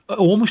 I'd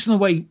almost in a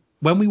way,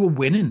 when we were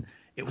winning,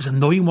 it was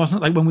annoying,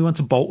 wasn't it? Like when we went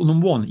to Bolton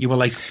and won, you were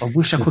like, I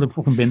wish I could have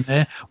fucking been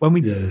there. When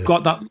we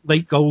got that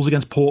late goals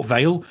against Port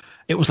Vale,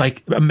 it was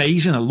like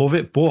amazing. I love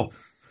it, but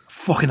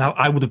fucking hell,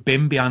 I would have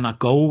been behind that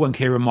goal when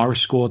Kieran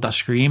Morris scored that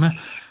screamer.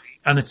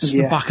 And it's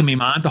in the back of my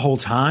mind the whole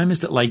time is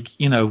that, like,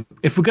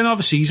 if we're going to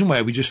have a season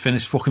where we just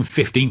finish fucking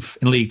 15th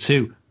in League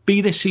Two, be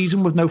this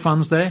season with no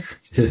fans there.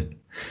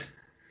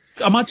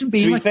 Imagine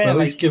being like that.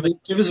 Like,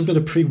 give us a bit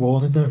of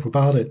pre-warning though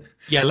about it.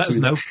 Yeah, let us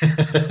know.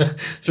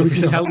 So we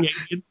can tell the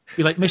alien,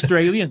 be like, Mr.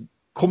 Alien,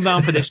 come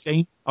down for this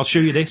game. I'll show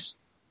you this.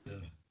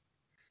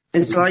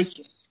 It's like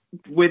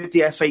with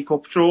the FA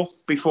Cup draw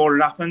before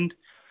it happened.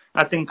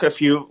 I think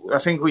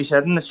we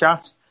said in the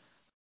chat,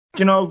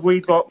 if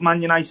we'd got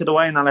Man United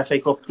away in that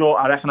FA Cup draw,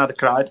 I reckon I'd have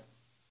cried.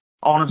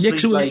 Honestly.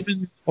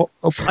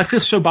 I feel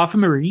so bad for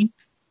Marine.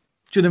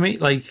 Do you know what I mean?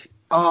 Like,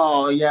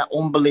 oh yeah,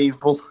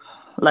 unbelievable.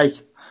 Like,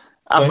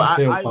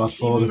 I've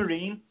seen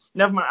Marine.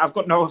 Never mind, I've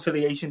got no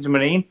affiliation to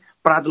Marine,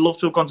 but I'd love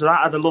to have gone to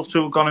that. I'd have loved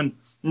to have gone and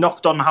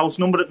knocked on the house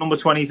number at number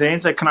 23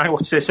 and said, "Can I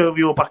watch this over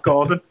your back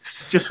garden?"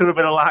 Just for a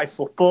bit of live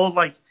football,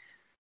 like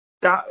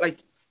that. Like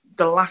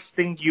the last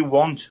thing you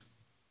want.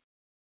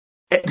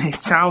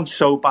 It sounds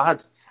so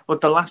bad,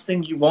 but the last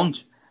thing you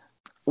want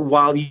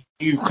while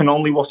you can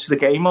only watch the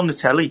game on the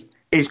telly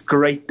is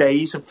great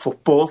days of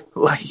football.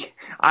 Like,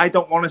 I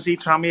don't want to see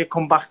Tranmere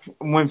come back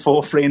and win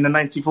 4-3 in the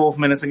 94th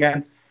minute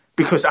again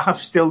because I've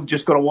still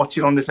just got to watch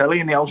it on the telly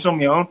in the house on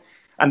my own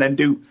and then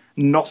do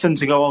nothing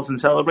to go out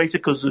and celebrate it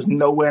because there's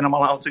nowhere I'm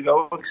allowed to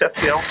go except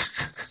the house.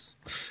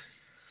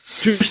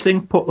 Just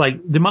think,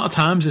 like, the amount of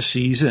times this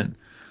season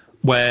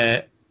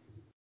where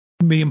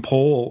me and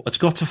Paul, it's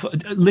got to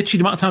literally the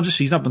amount of times this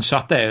season I've been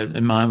sat there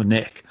in mine with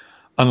Nick,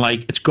 and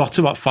like it's got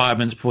to about 5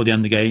 minutes before the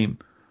end of the game,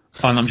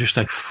 and I'm just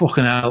like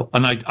fucking hell,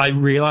 and I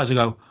realise I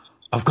go,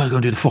 I've got to go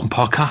and do the fucking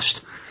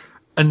podcast,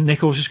 and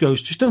Nick always just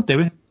goes, just don't do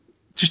it,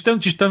 just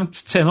don't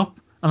turn up,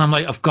 and I'm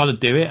like, I've got to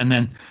do it, and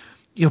then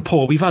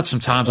Paul, we've had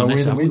some times on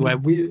this we don't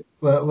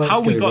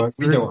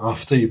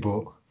have to,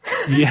 but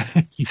yeah,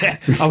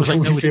 I was like,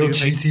 no, we feel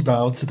duty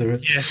bound to do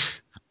it,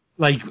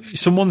 like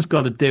someone's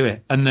got to do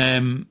it,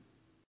 and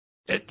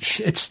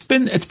It's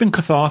been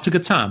cathartic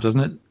at times,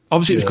 hasn't it?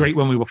 Obviously, it was great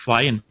when we were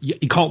flying.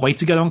 You can't wait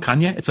to get on,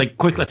 can you? It's like,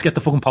 quick, let's get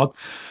the fucking pod.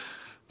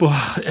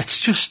 But it's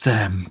just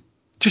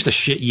a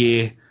shit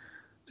year,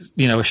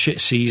 a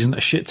shit season,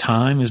 a shit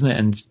time, isn't it?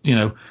 And,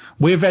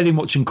 we're very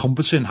much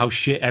encompassing how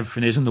shit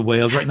everything is in the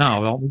world right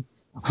now, aren't we?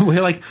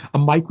 We're like a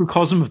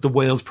microcosm of the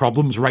world's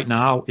problems right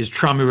now is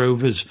Tranmere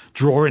Rovers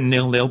drawing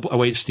 0-0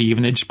 away at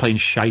Stevenage, playing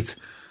shite.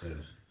 Yeah.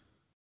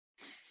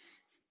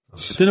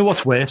 I don't know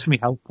what's worse for me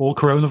health, Paul,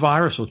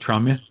 coronavirus or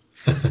Tranmere.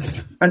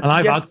 and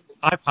I've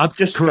had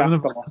just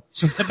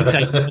coronavirus. Let me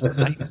tell you,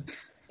 nice.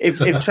 If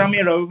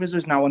Tranmere Rovers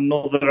is now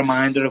another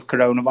reminder of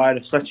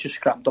coronavirus, let's just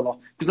scrap the lot.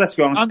 Because let's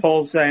be honest,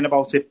 Paul's saying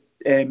about it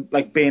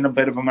like being a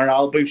bit of a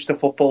morale boost to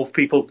football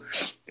people.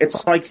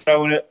 It's like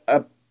throwing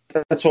a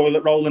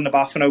toilet roll in the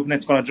bath and hoping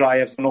it's going to dry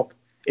everything up.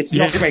 It's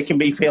not making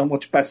me feel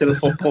much better at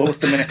football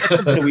at the minute.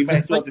 So we may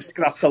as well just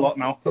scrap the lot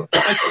now.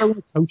 Like throwing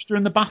a toaster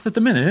in the bath at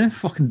the minute.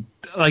 Fucking,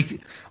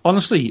 like,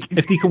 honestly,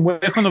 if they can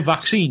work on a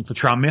vaccine for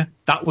Tranmere,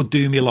 that would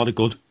do me a lot of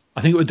good.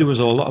 I think it would do us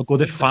a lot of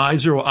good if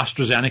Pfizer or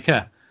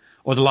AstraZeneca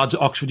or the lads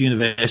at Oxford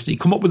University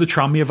come up with a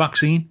Tranmere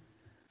vaccine.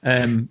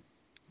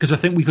 Because I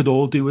think we could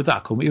all do with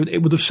that.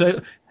 It would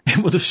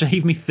have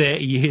saved me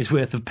 30 years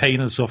worth of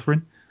pain and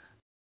suffering.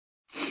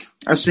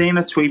 I've seen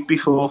a tweet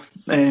before.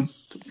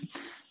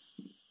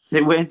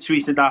 They weren't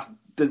tweeted that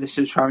this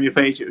is Tranmere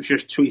page. It was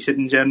just tweeted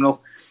in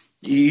general.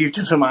 You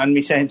just remind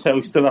me saying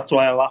toaster. That's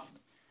why I laughed.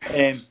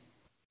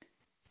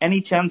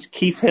 Any chance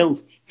Keith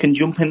Hill can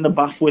jump in the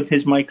bath with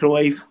his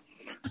microwave?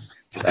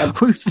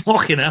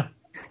 Fucking hell.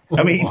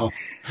 I mean,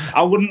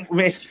 I wouldn't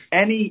wish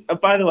any.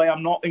 By the way,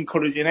 I'm not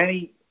encouraging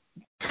any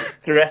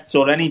threats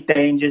or any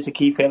dangers to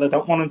Keith Hill. I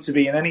don't want him to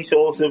be in any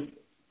sort of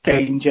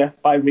danger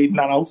by reading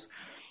that out.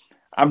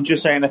 I'm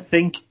just saying, I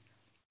think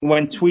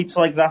when tweets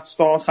like that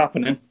start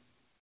happening,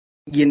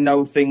 you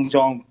know things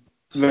aren't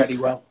very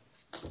well.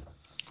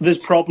 There's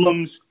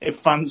problems if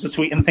fans are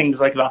tweeting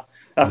things like that.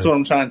 That's what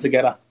I'm trying to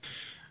get at.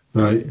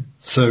 Right.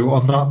 So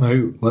on that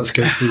note, let's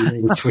go through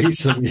all the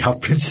tweets that we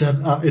have been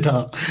sent at it.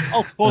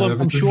 Oh, Paul,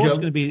 I'm sure it's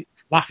going to be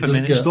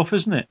laughing-minute stuff,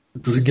 isn't it?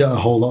 It doesn't get a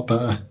whole lot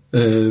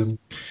better.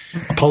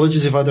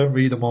 Apologies if I don't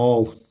read them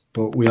all,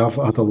 but we have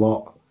had a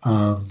lot,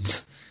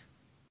 and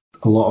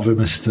a lot of them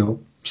are still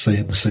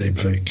saying the same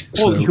thing.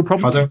 Well, so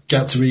if I don't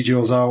get to read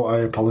yours out, I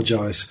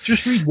apologise.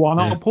 Just read one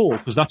out, Paul,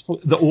 because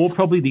they're all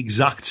probably the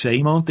exact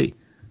same, aren't they?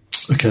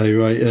 Okay,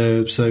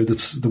 right. So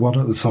the one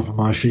at the top of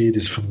my feed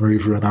is from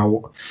Rover and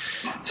Out.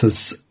 It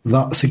says,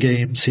 that's a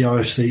game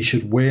CRFC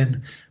should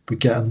win. We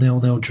get a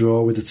 0-0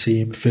 draw with the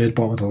team, third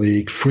bottom of the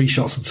league, 3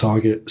 shots on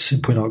target,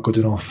 simply not good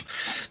enough.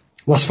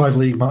 Last 5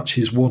 league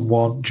matches,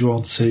 1-1,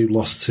 drawn 2,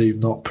 lost 2,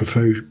 not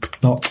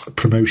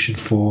promotion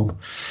form.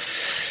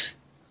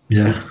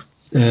 Yeah.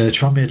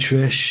 Tranmere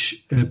Trish,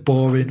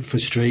 boring,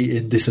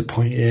 frustrating,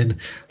 disappointing,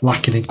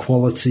 lacking in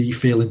quality,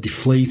 feeling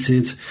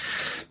deflated.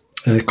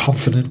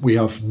 Confident we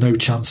have no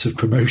chance of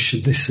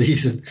promotion this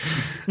season.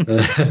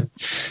 Let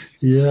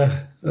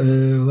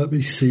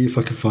me see if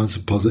I can find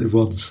some positive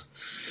ones.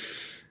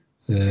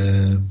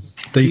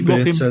 Dave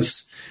Byrne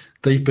says,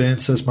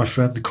 my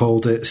friend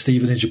called it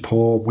Stevenage are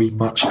poor, we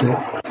matched it.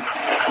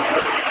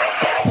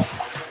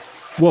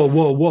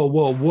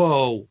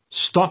 Whoa.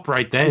 Stop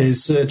right there.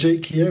 Is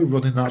Jake Keogh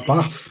running that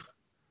bath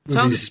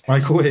with his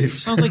microwave?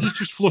 Sounds like he's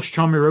just flushed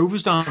Tranmere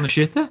Rovers down the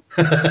shitter.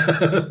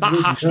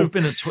 That has to have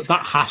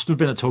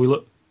been a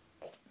toilet.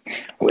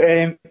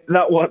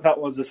 That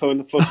was a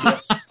toilet flush, yeah.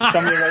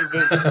 Tranmere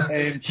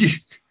Rovers.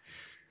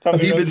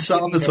 Have you been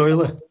sat on the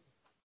toilet?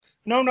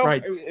 No.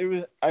 Right.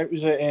 It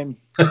was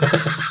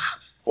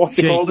what's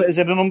it called? Is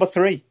it a number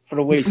 3 for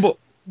a week?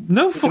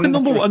 No, fucking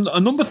number 1. A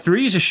number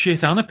 3 is a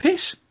shit and a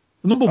piss.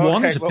 Number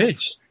 1 is a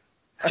piss.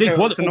 Jake,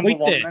 wait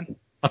there.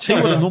 I'll tell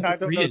you what a number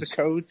 3 is.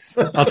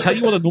 I'll tell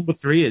you what a number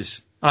 3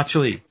 is,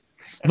 actually.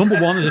 Number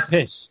 1 is a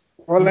piss.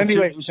 Well,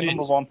 anyway, it was a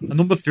number 1. A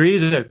number 3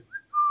 is a...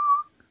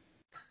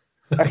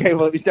 Okay,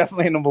 well, it was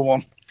definitely a number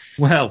 1.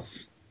 Well,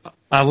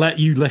 I'll let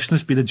you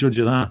listeners be the judge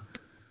of that.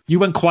 You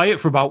went quiet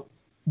for about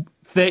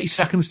 30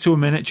 seconds to a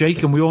minute,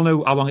 Jake, and we all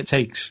know how long it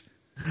takes.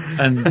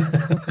 And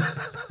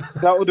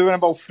that will do in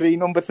about 3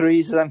 number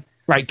 3s then.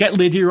 Right, get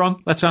Lydia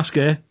on. Let's ask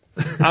her.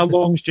 How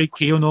long does Jake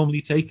Keogh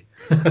normally take?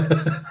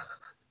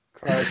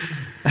 Christ.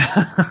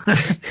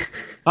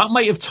 That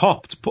might have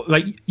topped.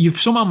 Like, you've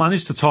somehow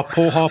managed to top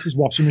Paul Harper's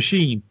washing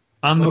machine.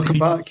 And welcome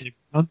back.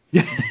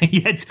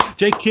 Yeah,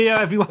 Jake Keogh,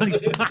 everyone is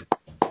back.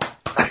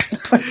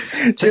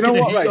 Do you know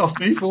what? Right? Off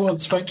me for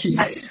once, thank you.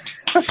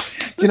 Do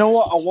you know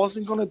what? I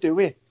wasn't going to do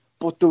it,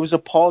 but there was a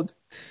pod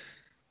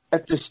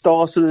at the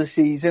start of the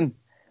season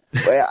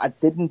where I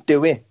didn't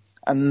do it,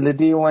 and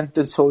Lydia went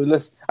to the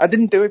toilet. I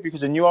didn't do it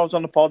because I knew I was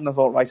on the pod, and I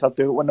thought, right, I'll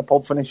do it when the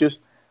pod finishes.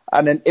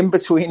 And then in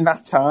between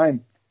that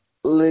time,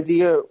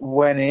 Lydia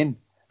went in,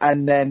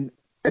 and then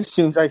as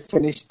soon as I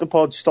finished the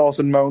pod,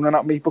 started moaning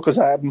at me because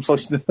I hadn't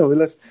flushed the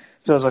toilet.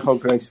 So I was like, oh,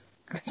 great.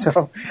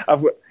 So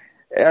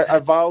I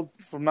vowed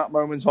from that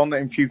moment on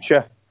that in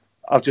future,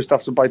 I'll just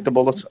have to bite the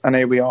bullet, and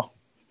here we are.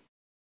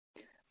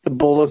 The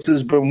bullet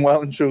has been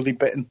well and truly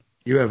bitten.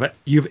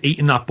 You've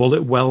eaten that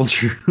bullet well and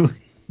truly.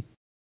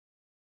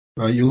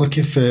 Right, you're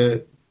looking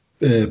for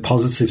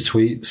positive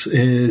tweets.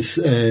 Here's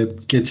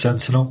Gid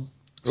Sentinel.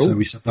 So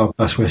we sent our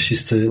best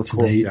wishes to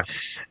Nate.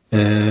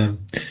 Yeah.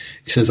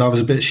 He says, I was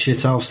a bit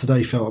shithouse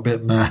today, felt a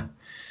bit meh.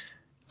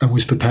 and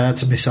was prepared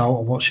to miss out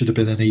on what should have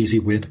been an easy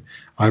win.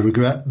 I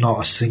regret not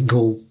a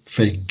single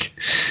thing.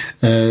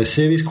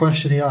 Serious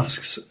question he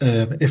asks,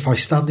 if I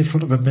stand in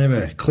front of a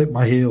mirror, clip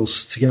my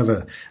heels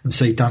together and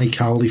say Danny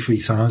Cowley 3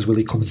 times, will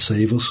he come and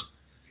save us?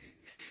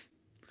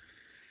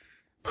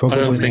 Probably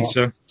I don't think not,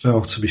 so.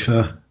 Phil, to be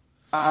fair.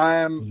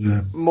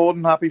 I'm more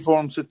than happy for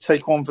him to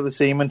take one for the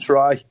team and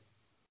try.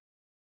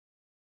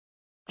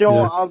 Do you know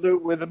what? I'll do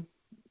it with him.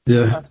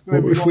 Yeah.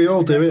 Well, if we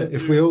all do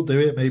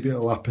it, maybe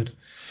it'll happen.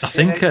 I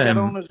think get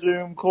on a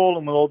Zoom call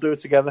and we'll all do it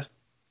together.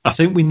 I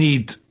think we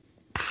need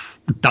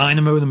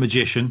Dynamo the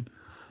Magician.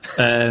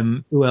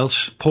 Who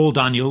else? Paul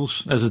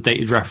Daniels as a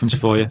dated reference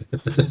for you,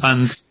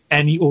 and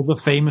any other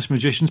famous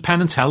magicians.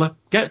 Penn and Teller.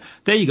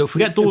 There you go.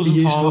 Forget Dawes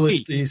and Parky.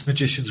 If these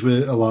magicians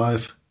were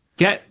alive.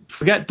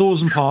 Forget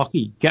Dawes and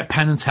Parky. Get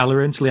Penn and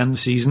Teller in till the end of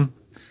the season.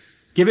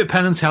 Give it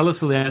Penn and Teller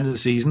till the end of the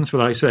season. That's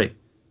what I say.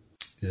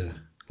 Yeah.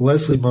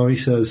 Leslie Murray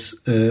says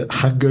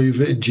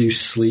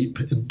hangover-induced sleep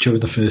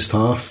during the first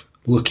half.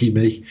 Lucky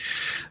me.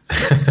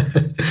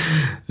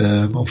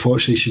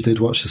 Unfortunately, she did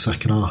watch the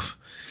second half.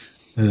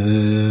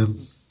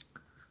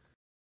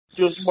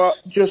 Just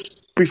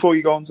before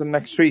you go on to the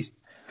next tweet,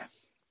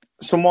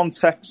 someone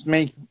texted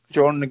me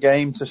during the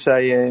game to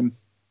say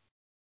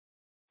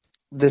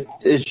that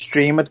his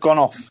stream had gone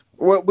off.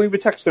 We were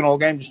texting all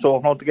game, just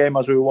talking about the game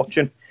as we were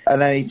watching,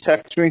 and then he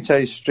texted me to say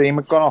his stream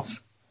had gone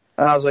off.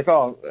 And I was like,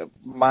 oh,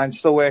 mine's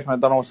still working, I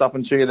don't know what's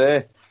happened to you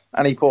there.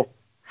 And he put,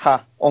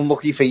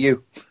 unlucky for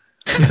you.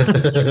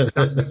 I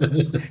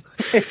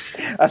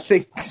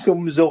think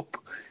sums up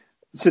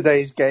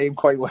today's game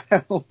quite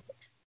well.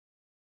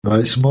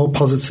 Right, some more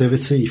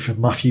positivity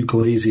from Matthew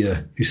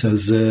Glazier, who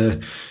says,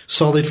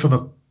 solid from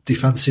a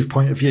defensive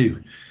point of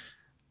view.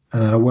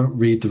 I won't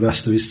read the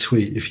rest of his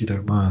tweet if you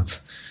don't mind.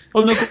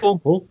 Oh, no, go on,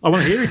 Paul. I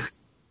want to hear it.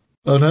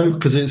 Oh, no,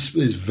 because it's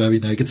very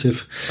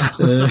negative.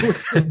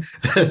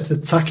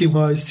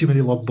 Attacking-wise, too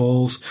many long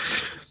balls.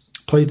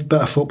 Played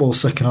better football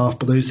second half,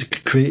 but those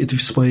creative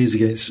displays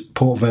against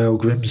Port Vale,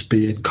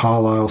 Grimsby and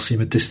Carlisle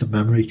seem a distant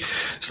memory.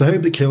 It's the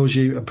hope that kills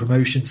you, and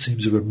promotion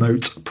seems a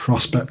remote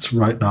prospect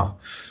right now.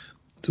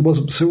 It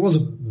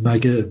wasn't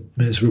mega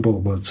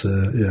miserable, but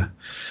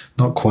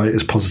not quite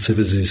as positive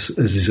as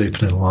his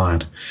opening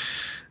line.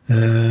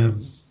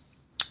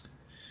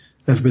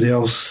 Everybody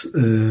else,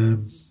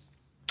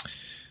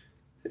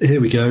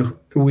 here we go.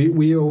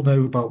 We all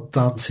know about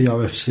Dan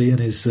TRFC and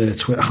his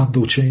Twitter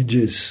handle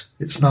changes.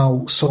 It's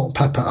now Salt and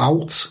Pepper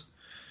out,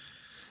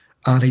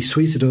 and he's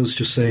tweeted us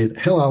just saying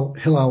Hill out,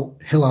 Hill out,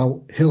 Hill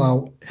out, Hill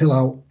out, Hill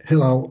out,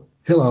 Hill out,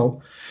 Hill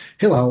out,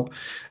 Hill out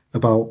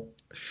about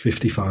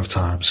 55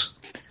 times.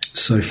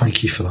 So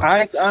thank you for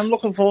that. I'm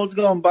looking forward to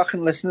going back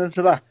and listening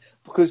to that,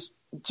 because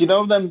do you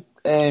know them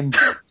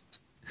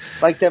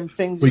like them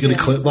things? We're going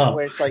to clip that.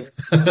 Where it's like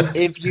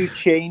if you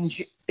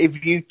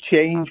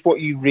change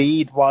what you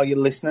read while you're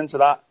listening to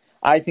that,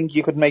 I think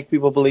you could make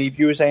people believe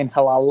you were saying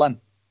halal then,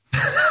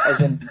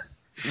 as in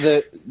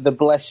the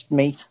blessed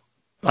meat.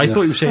 I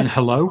thought you were saying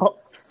hello.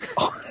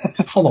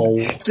 Hello.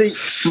 See,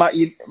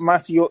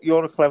 Matt,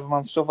 you're a clever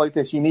man for stuff like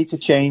this. You need to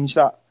change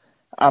that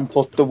and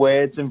put the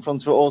words in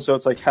front of it. Also,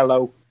 it's like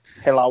hello,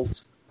 hill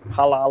out,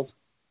 halal.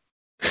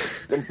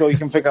 I'm sure you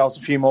can figure out a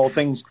few more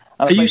things.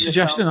 And are you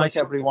suggesting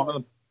every one of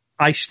them?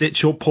 I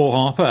stitch up Paul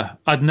Harper?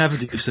 I'd never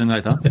do something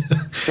like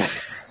that.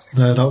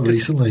 No, not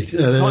recently.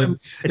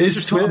 It's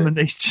just not my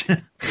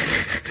nature.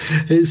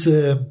 His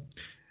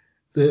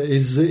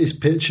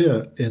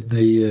picture in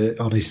the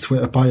on his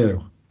Twitter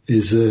bio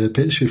is a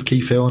picture of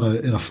Keith Hill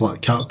in a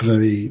flat cap,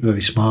 very,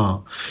 very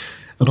smart.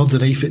 And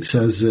underneath it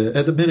says,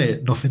 at the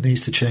minute, nothing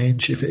needs to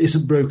change. If it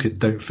isn't broken,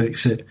 don't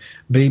fix it.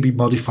 Maybe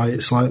modify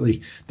it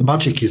slightly. The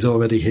magic is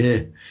already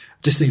here.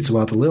 Just need to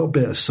add a little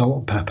bit of salt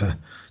and pepper.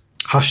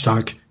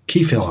 Hashtag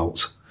Keith Hill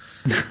out.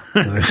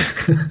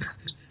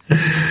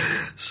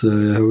 So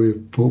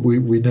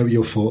we know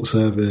your thoughts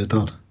there,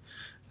 Don.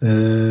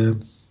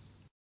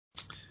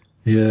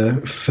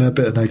 Fair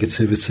bit of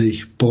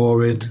negativity.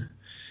 Boring.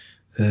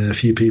 A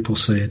few people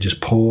saying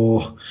just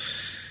poor.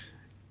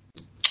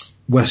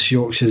 West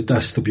Yorkshire's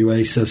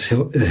SWA says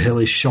Hill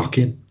is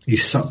shocking.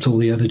 He's sapped all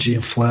the energy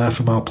and flair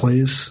from our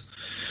players.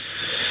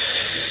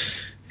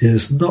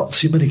 There's not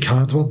too many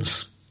kind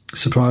ones,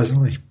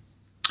 surprisingly.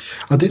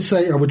 I did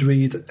say I would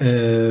read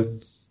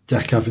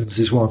Deck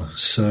Evans' one,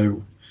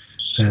 so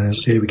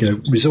here we go.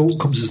 Result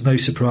comes as no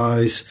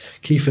surprise.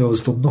 Keith Hill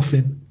has done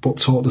nothing but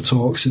talk the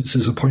talk since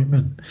his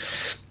appointment.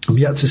 I'm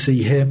yet to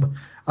see him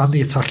and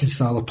the attacking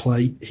style of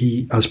play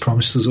he has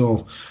promised us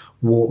all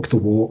walk the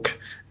walk.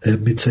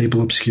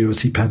 Mid-table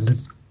obscurity pending.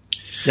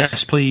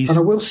 Yes, please. And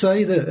I will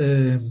say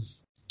that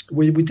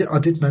I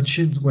did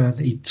mention when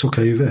he took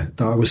over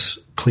that I was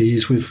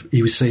pleased with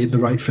he was saying the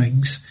right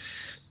things,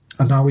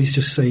 and now he's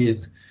just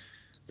saying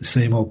the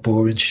same old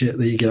boring shit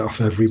that you get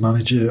off every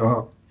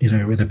manager,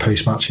 in a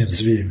post-match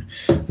interview.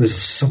 There's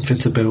something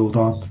to build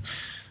on.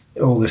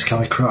 All this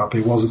kind of crap.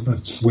 It wasn't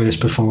the worst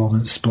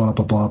performance. Blah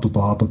blah blah blah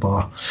blah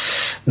blah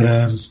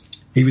blah.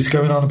 He was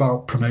going on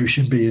about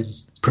promotion being.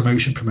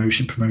 Promotion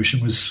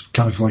was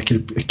kind of like a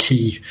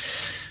key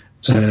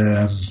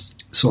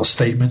sort of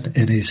statement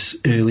in his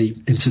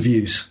early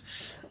interviews,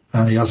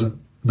 and he hasn't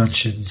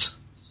mentioned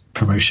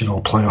promotion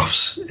or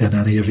playoffs in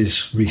any of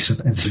his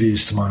recent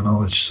interviews, to my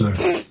knowledge. So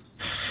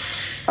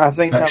I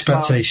think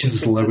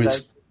expectations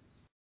lowered.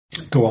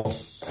 Go on.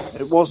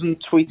 It wasn't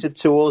tweeted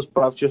to us,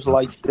 but I've just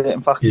liked it.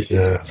 In fact,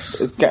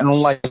 it's getting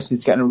unliked.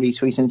 It's getting a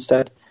retweet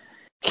instead.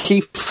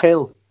 Keith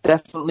Hill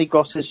definitely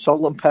got his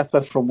salt and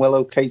pepper from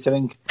Willow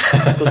Catering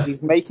because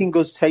he's making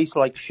us taste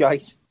like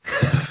shite.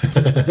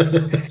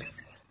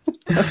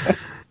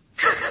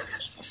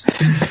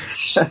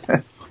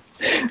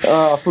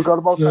 Oh, I forgot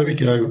about that. There we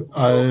go.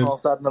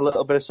 Adding a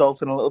little bit of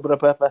salt and a little bit of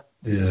pepper.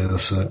 Yeah,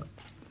 that's it.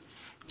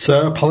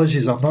 So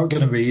apologies, I'm not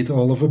going to read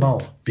all of them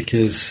out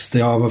because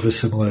they are of a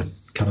similar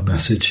kind of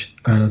message.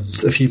 And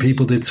a few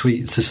people did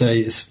tweet to say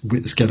it's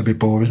going to be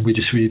boring. We're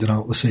just reading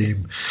out the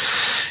same,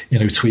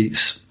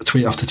 tweets,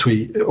 tweet after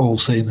tweet, all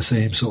saying the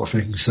same sort of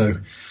thing. So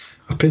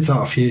I've picked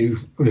out a few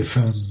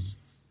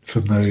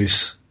from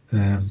those.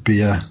 But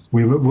yeah,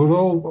 we were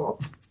all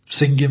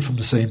singing from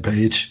the same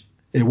page.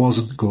 It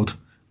wasn't good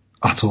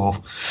at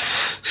all.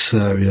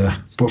 So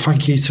yeah, but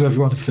thank you to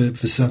everyone for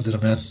sending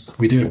them in.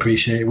 We do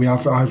appreciate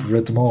it. I've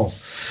read them all.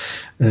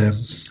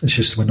 It's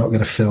just we're not going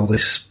to fill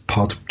this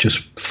pod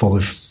just full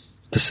of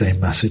the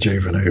same message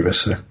over and over.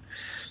 So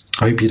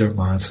I hope you don't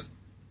mind.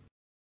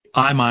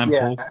 I mind,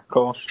 yeah, Paul. Of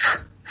course.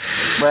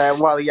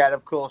 Well, yeah,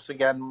 of course.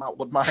 Again, Matt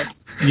would mind.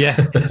 Yeah.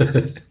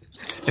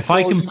 If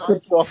I can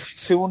put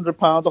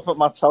 £200 off at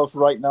Matt's house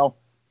right now,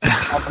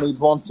 I need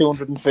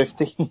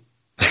 250.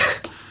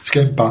 It's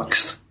getting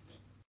baxed.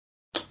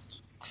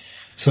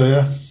 So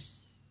yeah.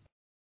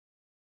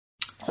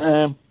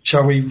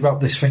 Shall we wrap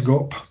this thing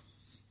up?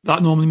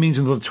 That normally means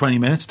another 20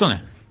 minutes, doesn't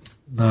it?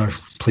 No,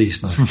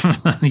 please no.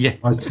 Yeah.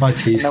 My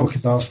tea's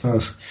cooking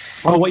downstairs.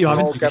 Oh, what are you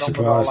having? You'd be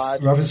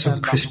surprised. We're having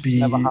some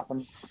crispy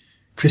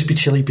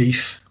chili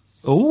beef.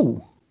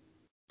 Oh.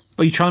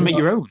 Are you trying to make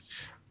your own?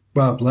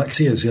 Well,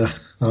 Lexi is, yeah.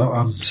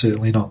 I'm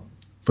certainly not.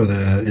 But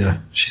yeah,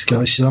 she's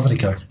having a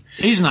go.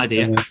 Here's an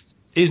idea.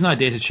 Here's an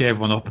idea to cheer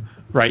everyone up.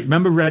 Right,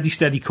 remember Ready,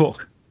 Steady,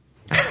 Cook?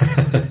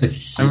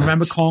 Yes. And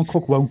remember Can't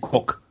Cook, Won't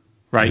Cook?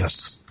 Right.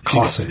 Yes.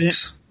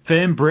 Classics.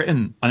 Fern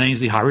Britton and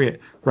Ainsley Harriott.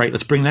 Right,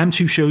 let's bring them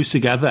two shows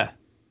together.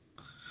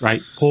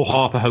 Right, Paul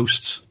Harper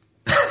hosts.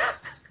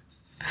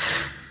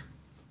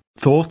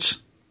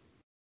 Thoughts?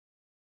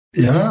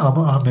 Yeah,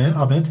 I'm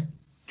in.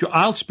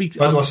 I'll speak.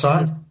 Where do I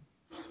sign?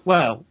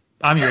 Well,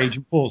 I'm your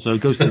agent, Paul, so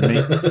it goes through me.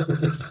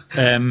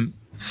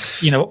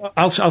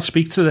 I'll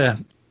speak to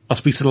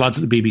the lads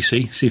at the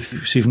BBC, see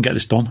if we can get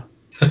this done.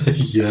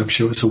 Yeah, I'm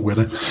sure it's a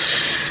winner.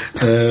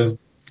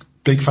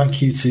 Big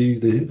thank you to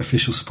the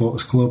Official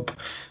Supporters Club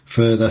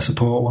for their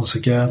support once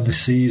again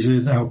this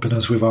season, helping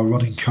us with our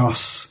running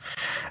costs.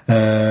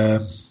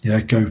 Go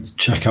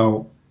check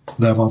out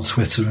them on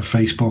Twitter and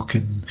Facebook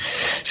and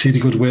see the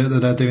good work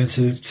that they're doing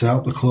to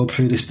help the club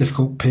through this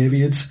difficult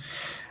period.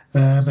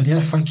 And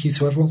yeah, thank you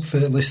to everyone for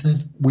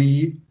listening.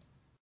 We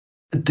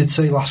did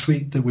say last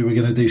week that we were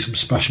going to do some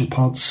special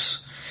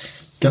pods,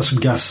 get some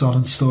guests on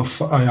and stuff.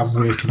 I am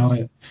working on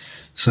it.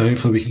 So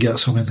hopefully we can get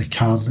some in the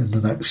can in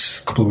the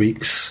next couple of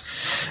weeks,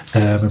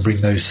 and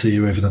bring those to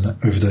you over the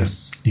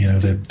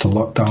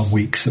lockdown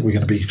weeks that we're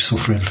going to be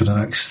suffering for the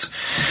next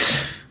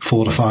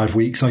 4 to 5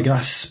 weeks, I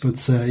guess. But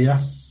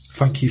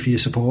thank you for your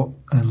support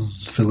and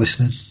for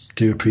listening.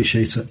 Do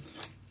appreciate it.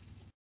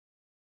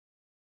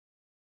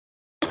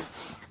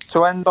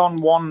 To end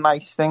on one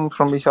nice thing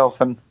from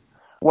myself, and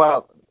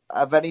well,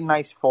 a very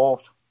nice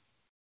thought.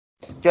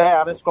 Jay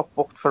Harris got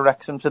booked for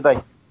Wrexham today,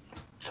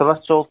 so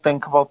let's all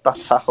think about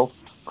that tackle,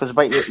 because I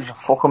bet it was a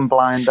fucking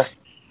blinder.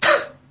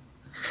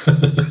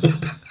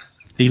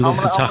 He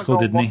loved the tackle,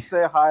 didn't he? Watch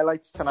their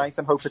highlights tonight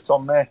and hope it's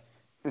on there.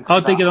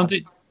 How'd they get on?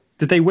 Did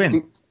they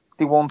win?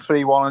 They won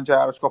 3-1 and Jay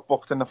Harris got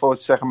booked in the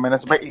 42nd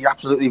minute. I bet he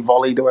absolutely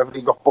volleyed whoever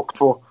he got booked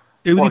for.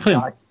 Who were they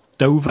playing?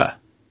 Dover.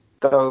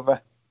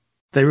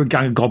 They were a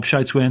gang of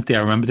gobshites, weren't they?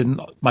 I remember,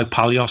 didn't Mike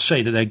Palios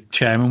say that their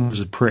chairman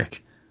was a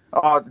prick?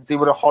 Oh, they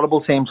were a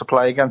horrible team to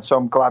play against, so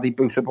I'm glad he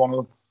booted one of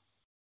them.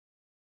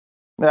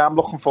 Yeah, I'm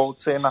looking forward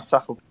to seeing that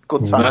tackle.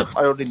 Good tackle.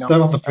 I already know.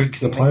 They're on the brink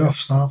of the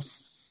playoffs now.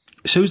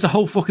 So is the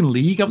whole fucking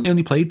league. Haven't they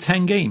only played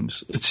 10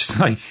 games? It's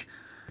like,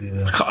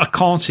 I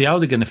can't see how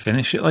they're going to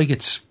finish it. Like,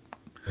 it's...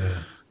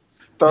 Yeah.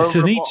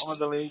 Dover, the bottom of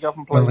the league,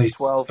 haven't played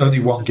 12. Only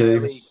one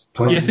game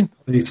played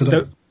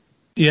today.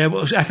 Yeah, well,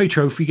 it was FA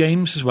Trophy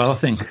games as well, I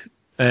think.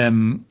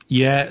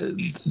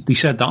 They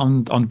said that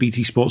on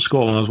BT Sports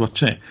Score when I was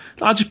watching it.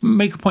 I'll just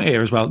make a point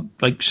here as well.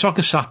 Like,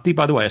 Soccer Saturday,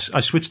 by the way, I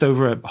switched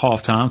over at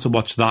half time to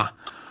watch that.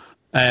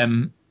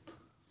 That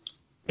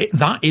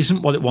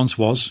isn't what it once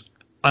was.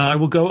 And I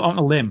will go on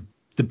a limb.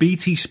 The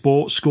BT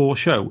Sports Score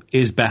show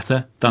is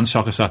better than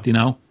Soccer Saturday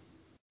now.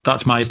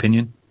 That's my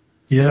opinion.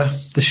 Yeah,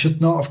 they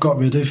should not have got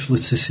rid of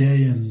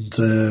Letitia and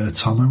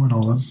Tomo and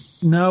all them.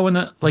 No,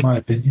 and my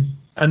opinion.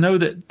 I know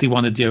that they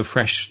wanted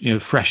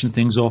freshen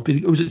things up.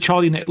 It was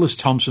Charlie Nicholas,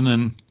 Thompson,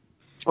 and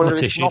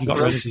Letitia.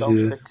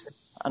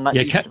 I And that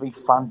used to be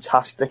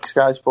fantastic,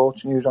 Sky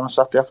Sports News on a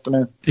Saturday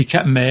afternoon. He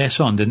kept Mace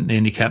on, didn't he?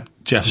 And he kept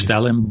Jeff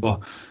Stelling.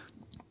 But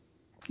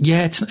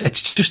yeah,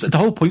 it's just the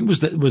whole point was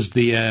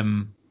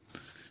the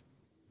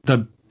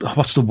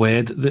what's the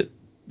word that,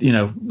 you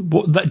know,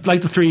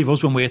 like the three of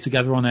us when we're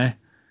together on air,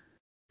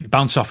 we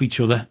bounce off each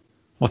other.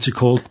 What's it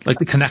called? Like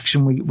the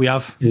connection we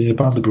have. Yeah,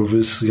 band of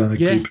brothers, group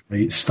of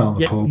mates down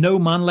the pub. No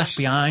man left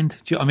behind.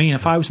 Do you know what I mean?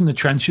 If I was in the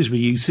trenches with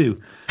you two,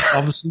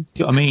 obviously,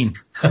 do you know what I mean?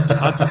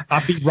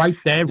 I'd be right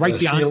there, right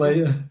behind. See you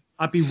later.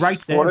 I'd be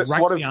right there.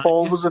 What if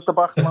Paul was at the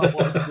back?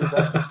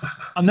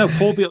 I know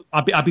Paul.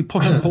 I'd be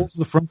pushing Paul to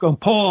the front, going,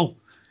 Paul,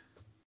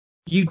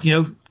 you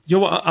know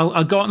what?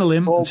 I'll go on a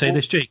limb and say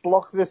this, Jake.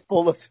 Block this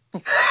bullet.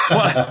 What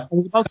I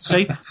was about to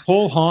say,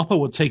 Paul Harper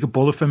would take a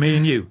bullet for me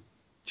and you.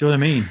 Do you know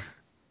what I mean?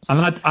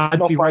 And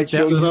I'd be right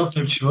there. There's no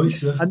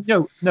choice, yeah. And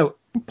no,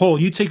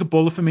 Paul, you take a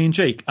bullet for me and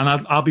Jake, and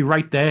I'll be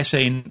right there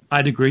saying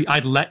I'd agree.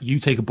 I'd let you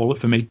take a bullet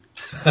for me.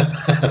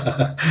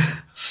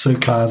 So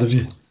kind of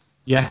you.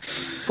 Yeah.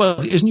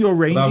 Well, isn't your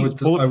range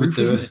bulletproof,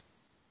 isn't it?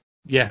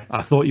 Yeah,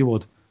 I thought you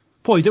would.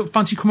 Paul, you don't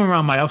fancy coming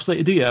around my house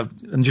later, do you?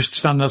 And just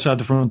standing outside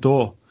the front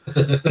door.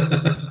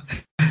 Are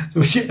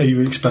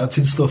you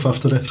expecting stuff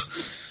after this?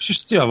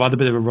 Just, I've had a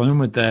bit of a run-in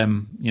with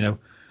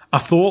I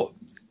thought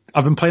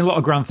I've been playing a lot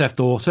of Grand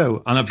Theft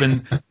Auto, and I've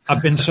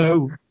been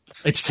so,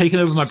 it's taken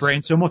over my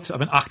brain so much. I've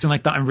been acting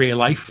like that in real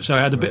life. So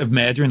I had a bit of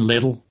murder in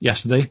Lidl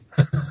yesterday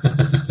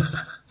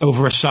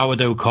over a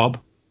sourdough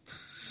cob.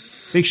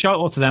 Big shout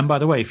out to them, by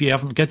the way. If you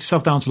haven't, get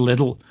yourself down to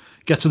Lidl,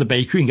 get to the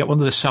bakery and get one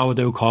of the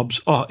sourdough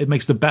cobs. Oh, it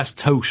makes the best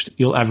toast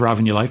you'll ever have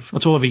in your life.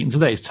 That's all I've eaten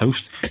today is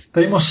toast.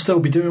 They must still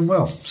be doing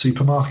well,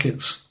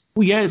 supermarkets.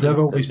 Well, yeah, they're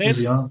always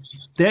busy, aren't they?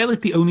 They're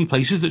like the only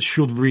places that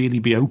should really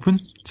be open,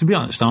 to be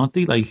honest, aren't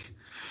they? Like,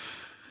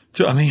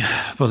 do you know what I mean?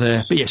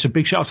 But yeah, so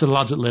big shout out to the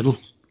lads at Lidl.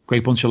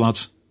 Great bunch of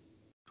lads.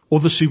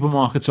 Other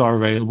supermarkets are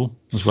available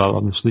as well,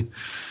 obviously.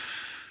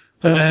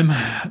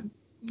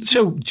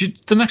 So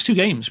the next two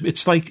games,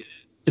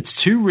 it's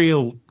two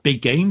real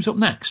big games up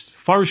next.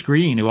 Forest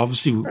Green, who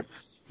obviously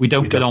we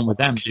don't get on with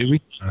them, do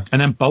we?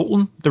 And then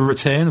Bolton, the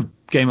return of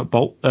game at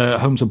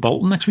home to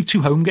Bolton next week.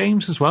 Two home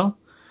games as well.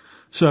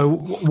 So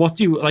what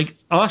do you, like,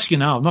 I'll ask you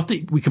now, not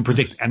that we can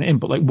predict anything,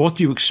 but like, what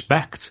do you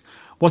expect?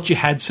 What's your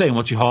head say and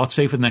what's your heart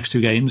say for the next two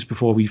games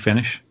before we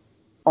finish?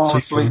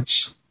 Honestly,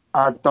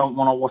 I don't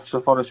want to watch the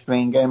Forest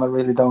Green game. I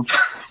really don't.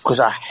 Because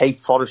I hate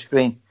Forest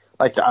Green.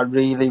 Like, I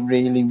really,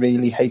 really,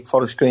 really hate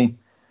Forest Green.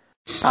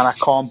 And I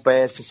can't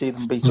bear to see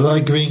them beat them. Was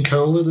that Green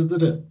Cola that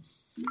did it?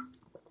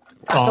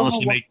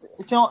 Honestly, mate.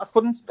 I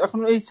couldn't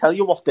really tell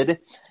you what did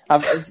it.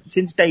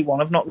 Since day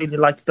one, I've not really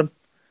liked them.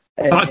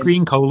 That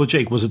green cola,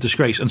 Jake, was a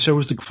disgrace, and so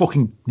was the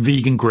fucking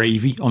vegan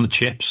gravy on the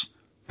chips.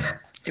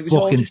 It was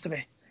all just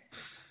a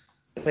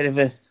bit of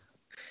a...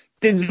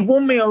 They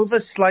won me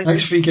over slightly.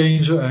 Next 3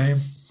 games at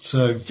home,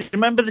 so... Do you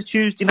remember the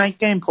Tuesday night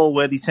game, Paul,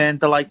 where they turned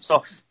the lights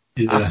off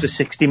after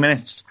 60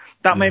 minutes?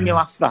 That made me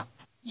laugh, that.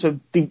 So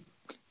they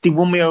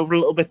won me over a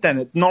little bit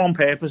then. Not on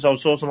purpose, I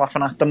was sort of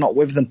laughing at them, not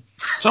with them.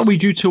 So we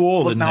do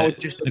 2-2 in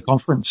the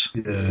conference.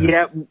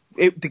 Yeah,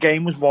 the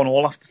game was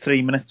 1-1 after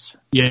 3 minutes.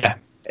 Yeah.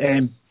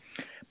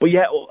 But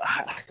yeah,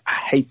 I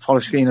hate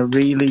Forest Green. I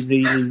really,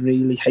 really,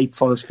 really hate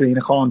Forest Green.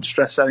 I can't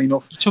stress that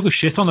enough. You took a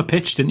shit on the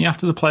pitch, didn't you,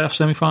 after the playoff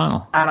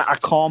semi-final? And I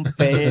can't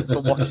bear to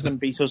watch them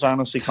beat us. I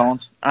honestly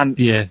can't. And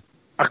yeah,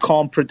 I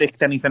can't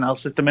predict anything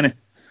else at the minute.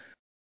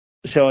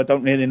 So I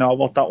don't really know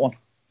about that one.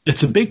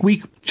 It's a big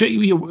week.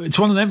 It's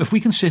one of them. If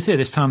we can sit here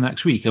this time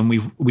next week and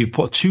we've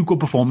put 2 good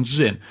performances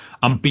in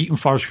and beaten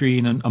Forest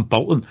Green and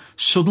Bolton,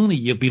 suddenly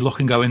you'll be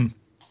looking going,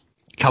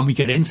 can we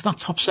get into that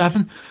top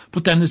 7?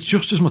 But then there's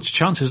just as much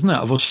chance, isn't there,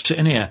 of us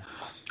sitting here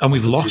and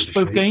we've lost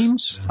both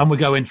games and we're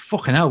going,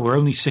 fucking hell, we're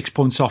only 6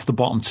 points off the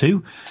bottom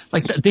 2.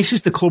 Like, this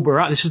is the club we're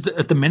at. This is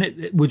at the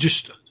minute, we're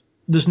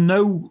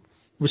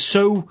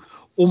so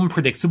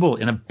unpredictable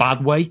in a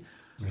bad way.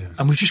 Yeah.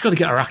 And we've just got to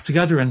get our act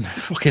together and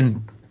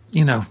fucking,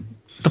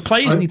 the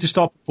players need to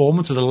start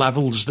performing to the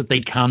levels that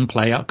they can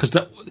play at, because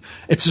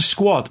it's a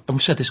squad, and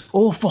we've said this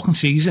all fucking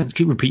season, I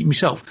keep repeating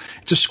myself,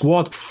 it's a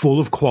squad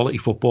full of quality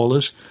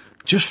footballers.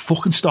 Just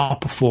fucking start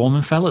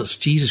performing, fellas.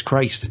 Jesus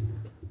Christ.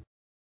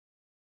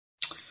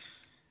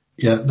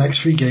 Yeah, next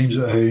 3 games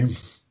at home.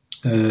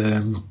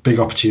 Big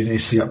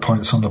opportunities to get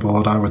points on the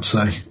board, I would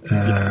say.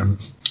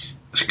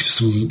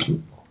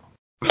 Some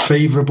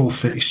favourable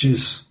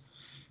fixtures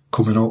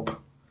coming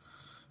up.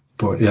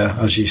 But yeah,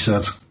 as you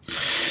said,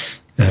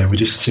 we're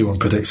just too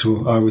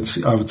unpredictable. I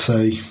would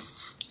say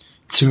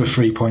 2 or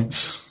 3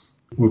 points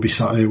we'll be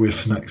sat here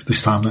with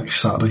this time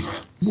next Saturday.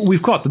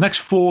 We've got the next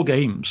 4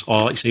 games,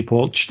 or like say,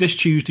 Paul, this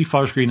Tuesday,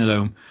 Forest Green at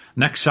home.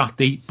 Next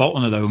Saturday,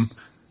 Bolton at home.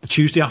 The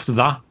Tuesday after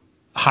that,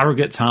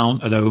 Harrogate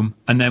Town at home.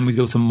 And then we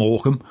go to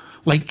Morecambe.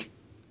 Like,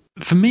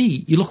 for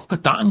me, you look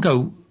at that and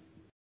go,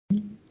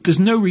 there's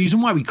no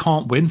reason why we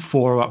can't win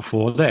 4 out of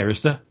 4 there,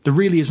 is there? There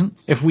really isn't,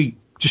 if we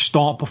just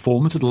start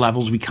performing to the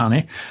levels we can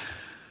here.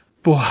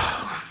 But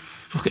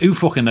who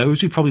fucking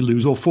knows? We'd probably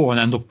lose all 4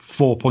 and end up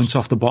 4 points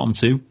off the bottom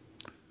 2.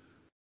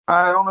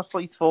 I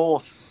honestly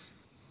thought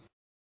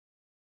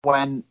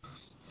when,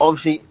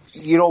 obviously,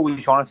 you're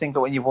always trying to think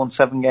that when you've won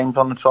 7 games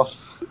on the trot,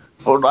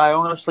 but I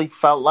honestly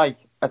felt like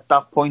at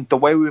that point, the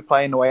way we were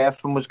playing, the way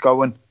everything was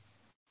going,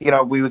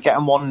 we were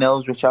getting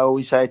 1-0s, which I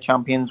always say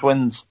champions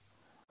wins.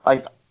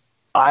 Like,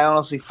 I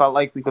honestly felt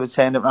like we could have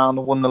turned it around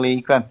and won the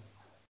league then.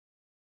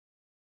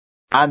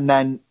 And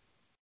then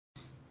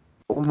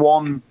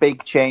one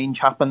big change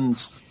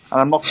happens.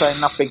 And I'm not saying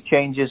that big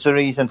change is the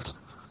reason,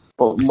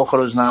 but look at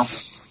us now.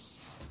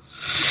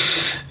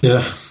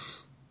 Yeah.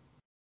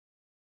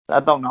 I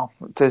don't know.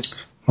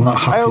 I'm not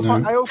happy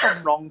I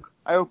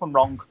hope I'm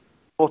wrong.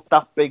 But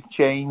that big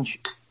change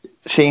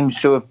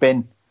seems to have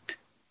been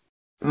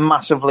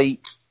massively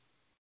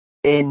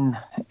in,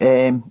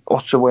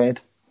 what's the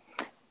word?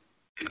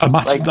 A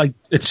massive, like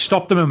it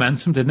stopped the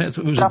momentum, didn't it?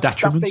 It was a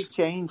detriment. That big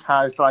change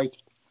has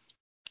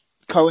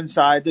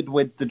coincided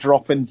with the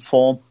drop in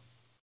form.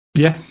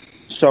 Yeah.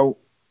 So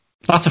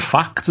that's a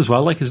fact as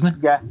well, isn't it?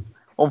 Yeah,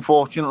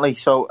 unfortunately.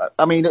 So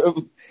I mean,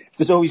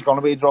 there's always going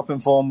to be a drop in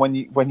form when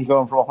you're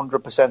going from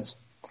 100%.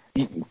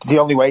 The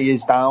only way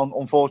is down,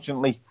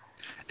 unfortunately.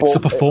 It's the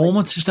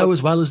performances, though,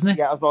 as well, isn't it?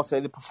 Yeah, I was about to say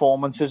the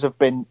performances have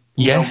been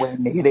nowhere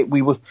near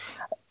it.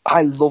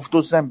 I loved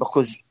us then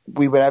because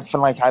we were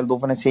everything I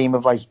love in a team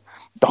of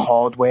the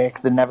hard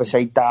work, the never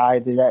say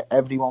die,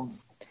 everyone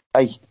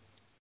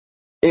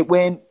it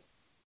went.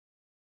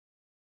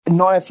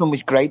 Not everything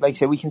was great. Like I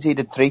say, we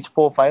conceded 3 to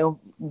poor fail.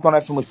 Not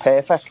everything was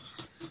perfect,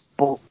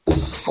 but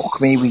fuck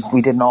me,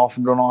 we didn't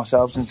often run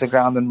ourselves into the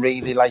ground and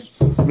really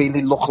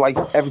look like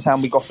every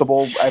time we got the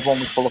ball, everyone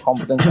was full of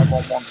confidence.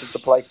 Everyone wanted to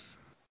play.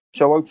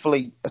 So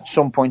hopefully, at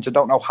some point, I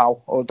don't know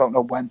how or I don't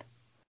know when,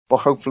 but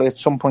hopefully at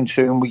some point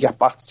soon we get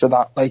back to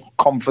that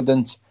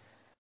confident,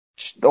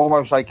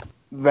 almost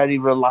very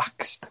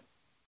relaxed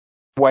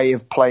way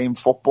of playing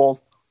football.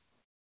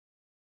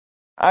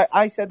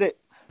 I said it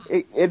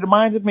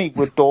reminded me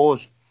with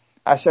Dawes.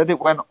 I said it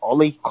when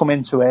Ollie come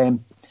into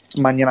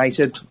Man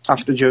United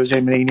after Jose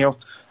Mourinho.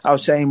 I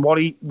was saying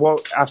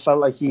what I felt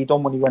like he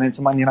done when he went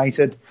into Man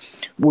United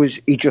was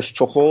he just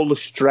took all the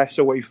stress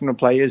away from the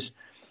players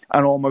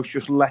and almost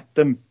just let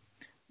them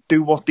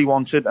do what they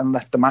wanted and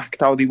let them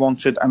act how they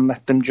wanted and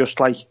let them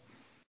just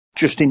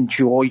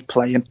enjoy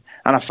playing.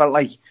 And I felt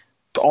like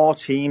our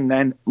team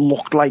then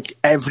looked like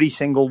every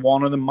single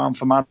one of them, man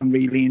for man,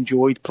 really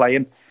enjoyed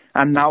playing.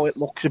 And now it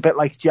looks a bit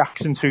like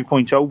Jackson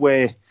 2.0,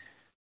 where,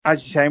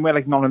 as you're saying, where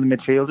none of the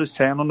midfielders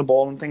turn on the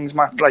ball and things,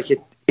 Matt.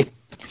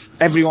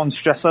 Everyone's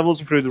stress levels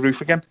are through the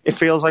roof again. It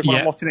feels like when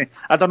I'm watching it.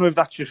 I don't know if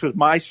that's just because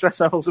my stress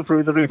levels are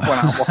through the roof when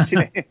I'm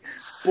watching it,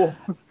 but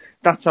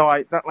that's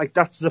how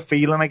that's the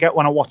feeling I get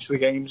when I watch the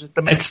games at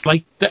the minute. It's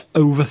like the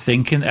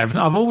overthinking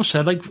everything. I've always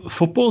said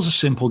football's a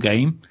simple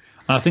game.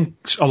 And I think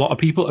a lot of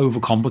people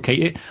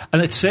overcomplicate it.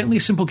 And it's certainly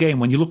a simple game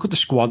when you look at the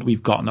squad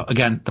we've got. Now,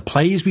 again, the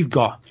players we've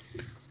got,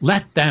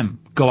 let them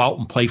go out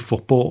and play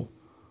football.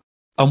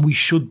 And we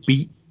should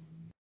beat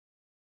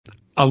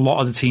a lot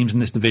of the teams in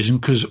this division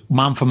because,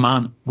 man for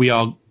man, we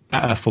are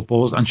better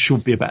footballers and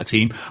should be a better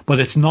team.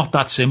 But it's not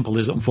that simple,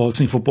 is it?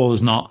 Unfortunately, football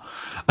is not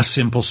a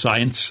simple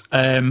science.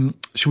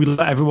 Should we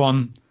let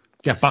everyone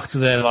get back to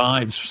their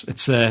lives?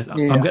 It's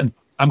I'm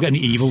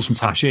getting the evils from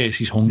Tash here.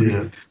 She's hungry.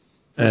 Yeah.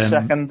 The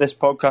second this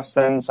podcast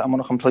ends, I'm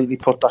going to completely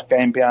put that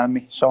game behind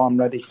me. So I'm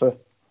ready for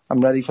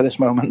this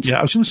moment. Yeah,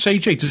 I was going to say,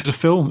 Jake, there's a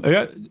film,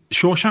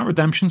 Shawshank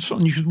Redemption,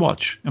 something you should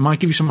watch. It might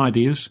give you some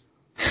ideas.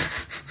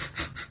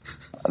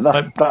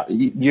 That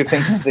you're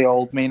thinking of the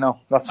old me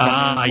now. That's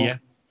yeah.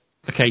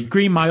 Okay,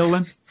 Green Mile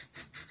then.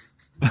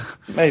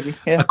 Maybe,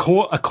 yeah.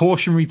 A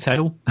cautionary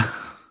tale.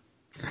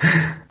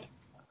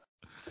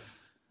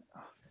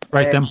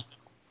 Right then.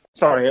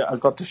 Sorry, I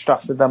got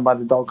distracted then by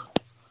the dog.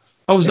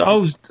 If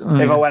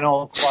I went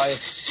all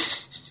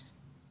quiet.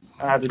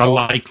 A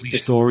likely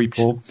story,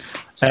 Paul.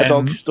 A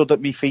dog stood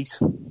at my feet.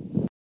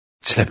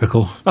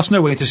 Typical. That's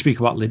no way to speak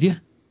about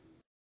Lydia.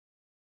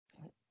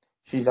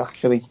 She's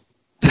actually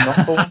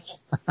not the one.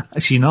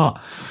 Is she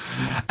not?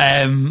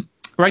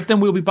 Right then,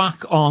 we'll be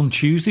back on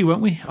Tuesday,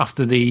 won't we?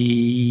 After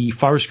the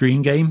Forest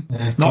Green game.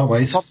 Yeah, can't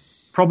wait.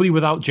 Probably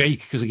without Jake,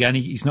 because again,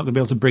 he's not going to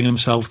be able to bring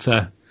himself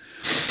to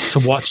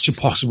watch the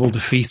possible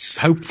defeats.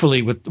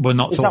 Hopefully, we're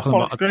not talking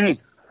about Forest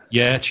Green?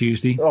 Yeah,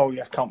 Tuesday. Oh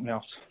yeah, count me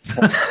out.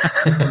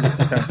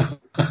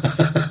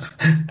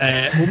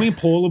 Well, me and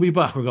Paul will be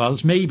back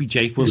regardless. Maybe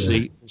Jake. We'll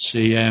see.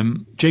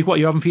 Jake, what are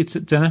you having for your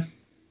dinner?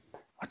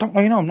 I don't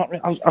know. I'm not.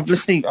 I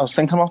was thinking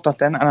about that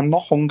then, and I'm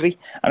not hungry.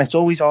 And it's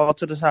always hard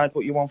to decide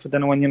what you want for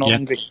dinner when you're not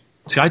hungry.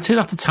 See, I say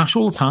that to Tash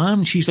all the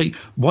time. She's like,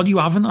 "What are you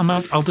having?" And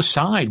I'll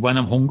decide when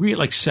I'm hungry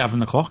at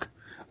 7 o'clock.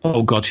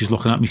 Oh God, she's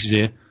looking at me. She's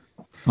here.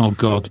 Oh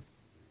God,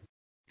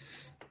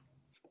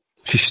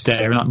 she's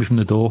staring at me from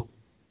the door.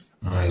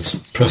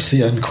 Right, press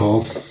the end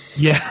call.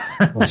 Yeah,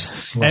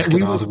 let's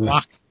we will be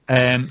back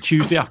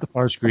Tuesday after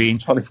Forest Green.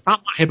 At Matt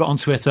Hibbert on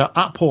Twitter,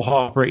 at Paul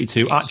Harper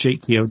 82, at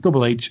Jake Keogh,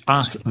 Double H,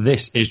 at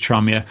This Is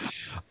Tranmere.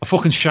 A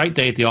fucking shite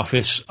day at the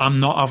office.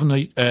 I'm not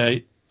having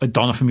a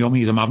Donna from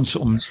Yummies. I'm having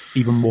something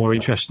even more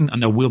interesting,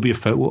 and there will be a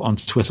photo on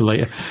Twitter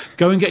later.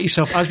 Go and get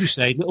yourself, as we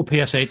say, little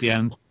PSA at the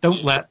end.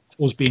 Don't let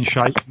us being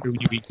shy, ruin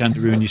your weekend,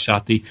 ruin your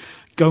Saturday.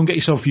 Go and get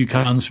yourself a few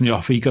cans from your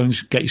offie. Go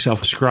and get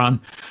yourself a scran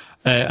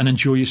and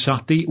enjoy your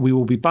Saturday. We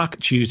will be back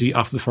Tuesday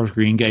after the Forest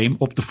Green game.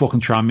 Up the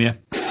fucking Tranmere.